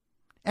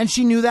 And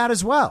she knew that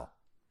as well,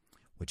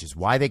 which is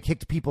why they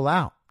kicked people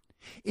out.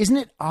 Isn't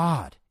it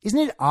odd?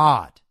 Isn't it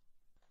odd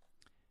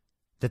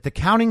that the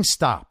counting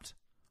stopped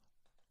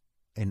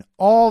in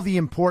all the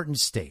important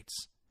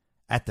states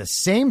at the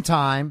same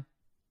time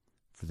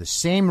for the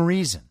same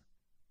reason?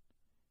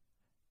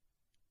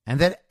 And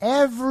that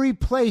every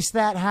place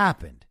that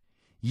happened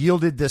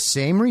yielded the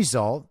same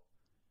result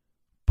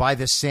by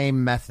the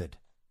same method.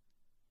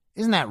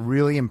 Isn't that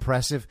really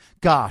impressive?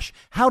 Gosh,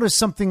 how does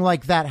something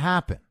like that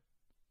happen?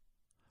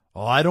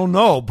 Oh, I don't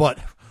know, but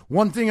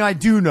one thing I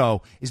do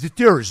know is that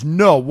there is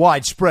no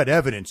widespread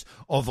evidence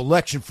of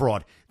election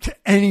fraud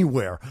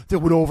anywhere that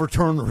would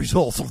overturn the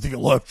results of the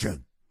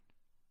election.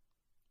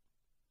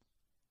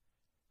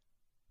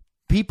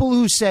 People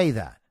who say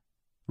that,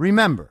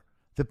 remember,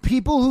 the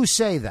people who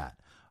say that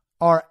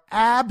are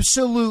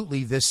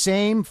absolutely the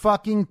same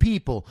fucking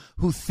people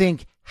who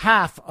think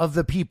half of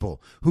the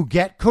people who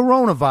get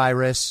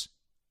coronavirus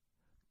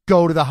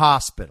go to the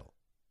hospital.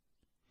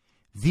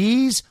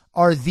 These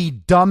are the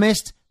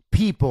dumbest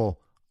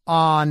people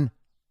on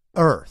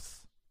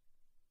earth.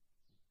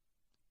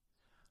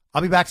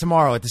 I'll be back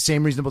tomorrow at the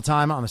same reasonable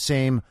time on the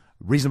same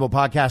reasonable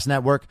podcast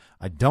network.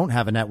 I don't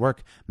have a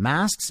network.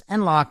 Masks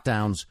and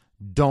lockdowns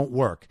don't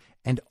work,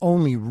 and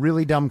only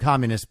really dumb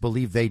communists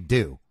believe they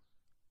do.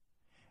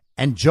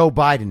 And Joe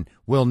Biden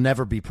will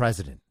never be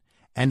president,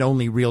 and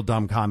only real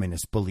dumb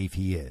communists believe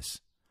he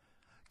is.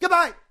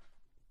 Goodbye.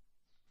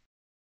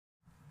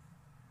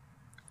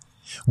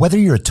 Whether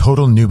you're a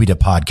total newbie to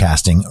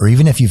podcasting or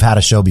even if you've had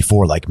a show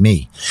before like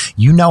me,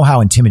 you know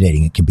how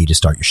intimidating it can be to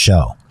start your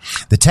show.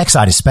 The tech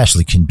side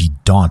especially can be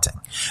daunting.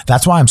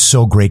 That's why I'm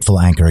so grateful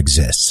Anchor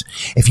exists.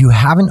 If you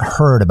haven't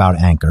heard about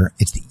Anchor,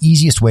 it's the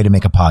easiest way to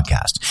make a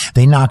podcast.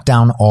 They knock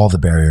down all the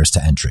barriers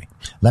to entry.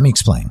 Let me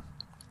explain.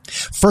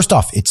 First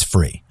off, it's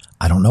free.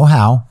 I don't know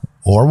how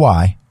or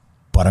why,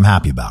 but I'm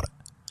happy about it.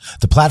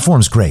 The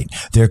platform's great.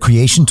 There are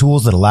creation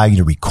tools that allow you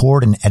to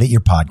record and edit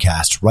your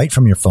podcast right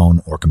from your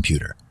phone or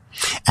computer.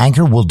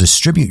 Anchor will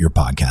distribute your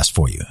podcast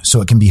for you so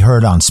it can be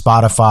heard on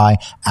Spotify,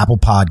 Apple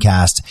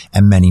Podcasts,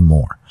 and many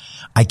more.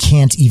 I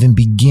can't even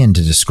begin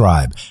to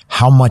describe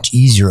how much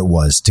easier it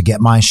was to get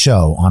my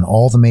show on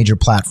all the major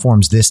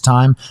platforms this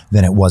time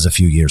than it was a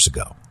few years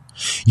ago.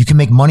 You can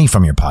make money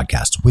from your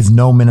podcast with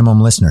no minimum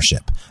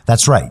listenership.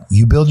 That's right.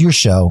 You build your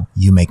show,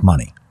 you make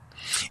money.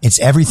 It's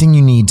everything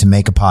you need to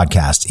make a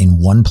podcast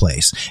in one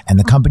place, and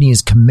the company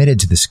is committed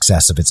to the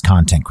success of its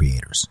content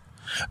creators.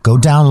 Go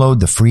download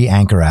the free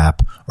Anchor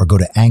app or go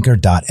to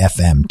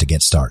anchor.fm to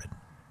get started.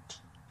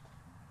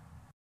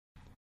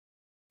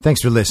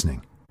 Thanks for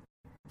listening.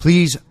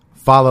 Please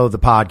follow the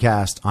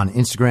podcast on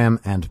Instagram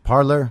and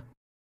Parler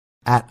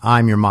at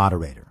I'm Your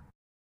Moderator.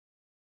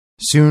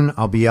 Soon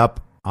I'll be up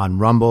on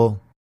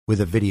Rumble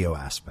with a video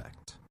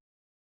aspect.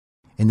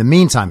 In the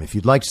meantime, if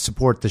you'd like to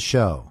support the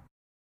show,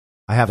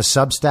 I have a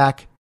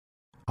Substack,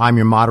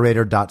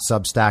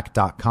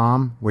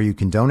 imyourmoderator.substack.com, where you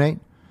can donate.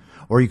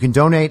 Or you can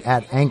donate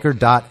at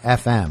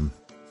anchor.fm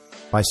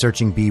by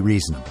searching Be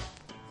Reasonable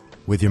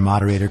with your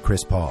moderator,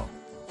 Chris Paul.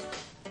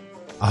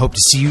 I hope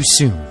to see you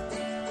soon.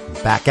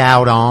 Back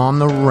out on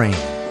the range.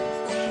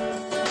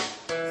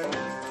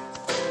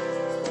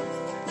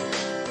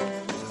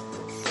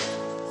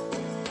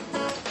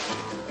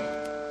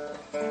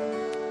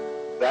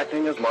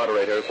 Acting as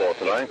moderator for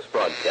tonight's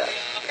broadcast.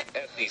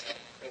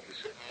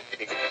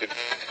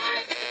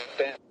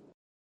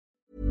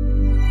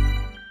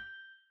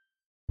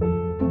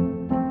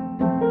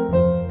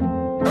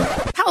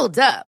 Hold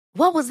up.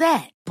 What was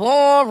that?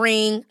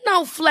 Boring.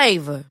 No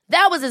flavor.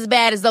 That was as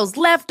bad as those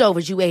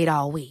leftovers you ate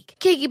all week.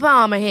 Keke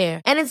Palmer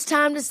here, and it's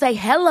time to say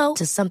hello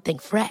to something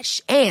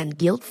fresh and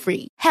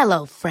guilt-free.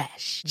 Hello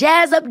Fresh.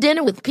 Jazz up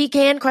dinner with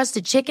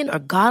pecan-crusted chicken or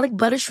garlic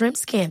butter shrimp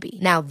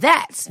scampi. Now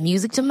that's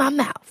music to my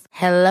mouth.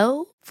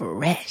 Hello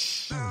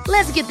Fresh.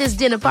 Let's get this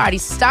dinner party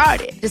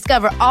started.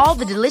 Discover all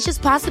the delicious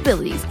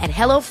possibilities at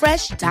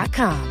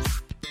HelloFresh.com.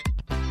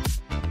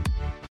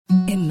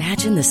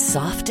 Imagine the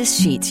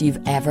softest sheets you've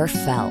ever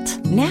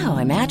felt. Now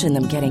imagine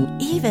them getting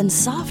even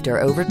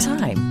softer over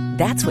time.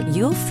 That's what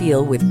you'll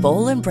feel with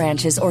Boll &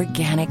 Branch's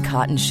organic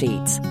cotton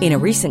sheets. In a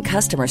recent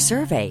customer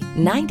survey,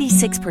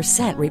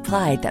 96%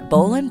 replied that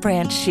Boll &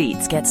 Branch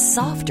sheets get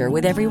softer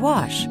with every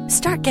wash.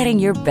 Start getting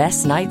your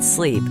best night's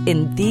sleep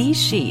in these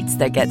sheets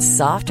that get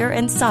softer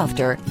and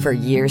softer for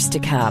years to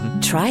come.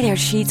 Try their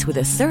sheets with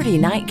a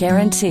 30-night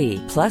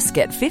guarantee. Plus,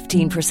 get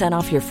 15%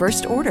 off your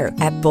first order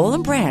at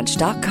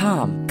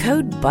bollandbranch.com.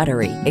 Code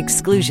BUTTERY.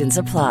 Exclusions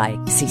apply.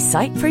 See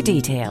site for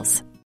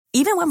details.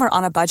 Even when we're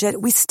on a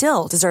budget, we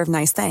still deserve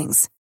nice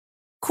things.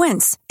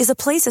 Quince is a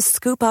place to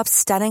scoop up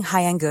stunning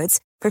high-end goods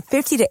for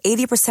 50 to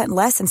 80%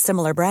 less than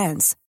similar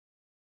brands.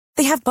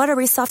 They have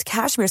buttery soft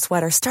cashmere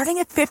sweaters starting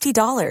at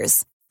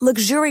 $50,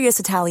 luxurious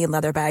Italian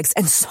leather bags,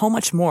 and so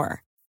much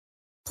more.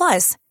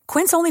 Plus,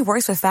 Quince only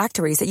works with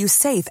factories that use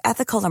safe,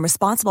 ethical, and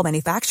responsible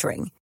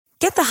manufacturing.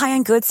 Get the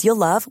high-end goods you'll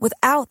love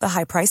without the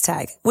high price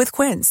tag with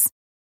Quince.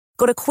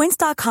 Go to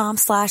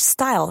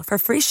quince.com/style for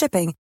free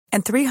shipping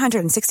and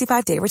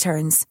 365-day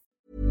returns.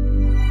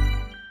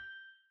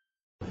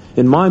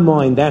 In my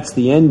mind, that's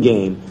the end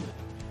game.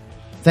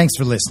 Thanks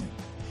for listening.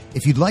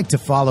 If you'd like to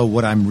follow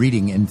what I'm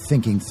reading and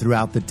thinking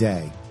throughout the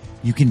day,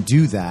 you can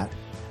do that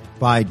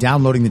by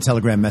downloading the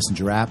Telegram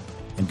Messenger app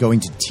and going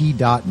to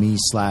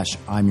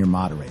t.me/I'm your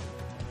moderator.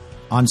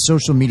 On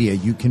social media,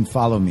 you can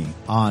follow me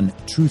on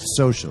Truth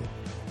Social,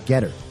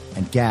 Getter,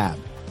 and Gab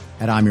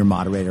at I'm your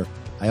moderator.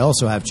 I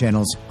also have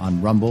channels on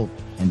Rumble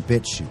and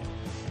BitChute.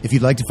 If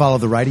you'd like to follow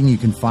the writing, you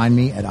can find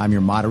me at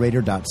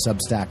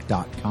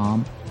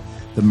imyourmoderator.substack.com.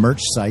 The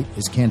merch site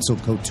is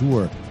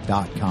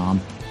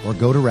cancelcouture.com or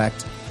go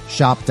direct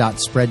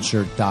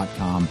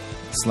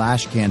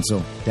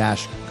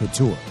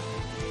shop.spreadshirt.com/cancel-couture.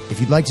 If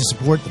you'd like to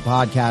support the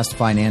podcast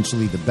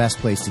financially, the best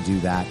place to do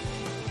that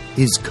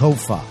is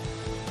Ko-Fi.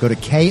 Go to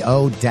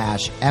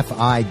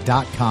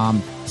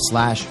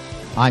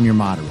ko-fi.com/I'm your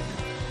moderator.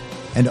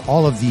 And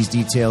all of these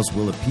details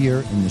will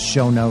appear in the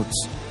show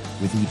notes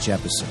with each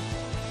episode.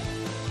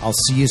 I'll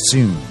see you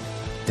soon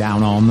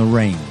down on the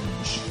range.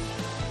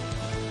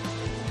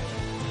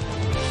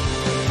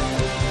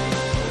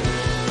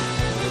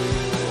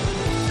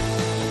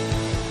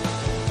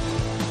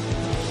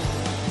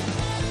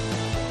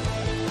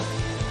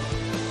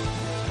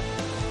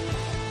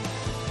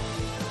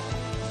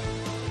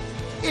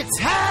 It's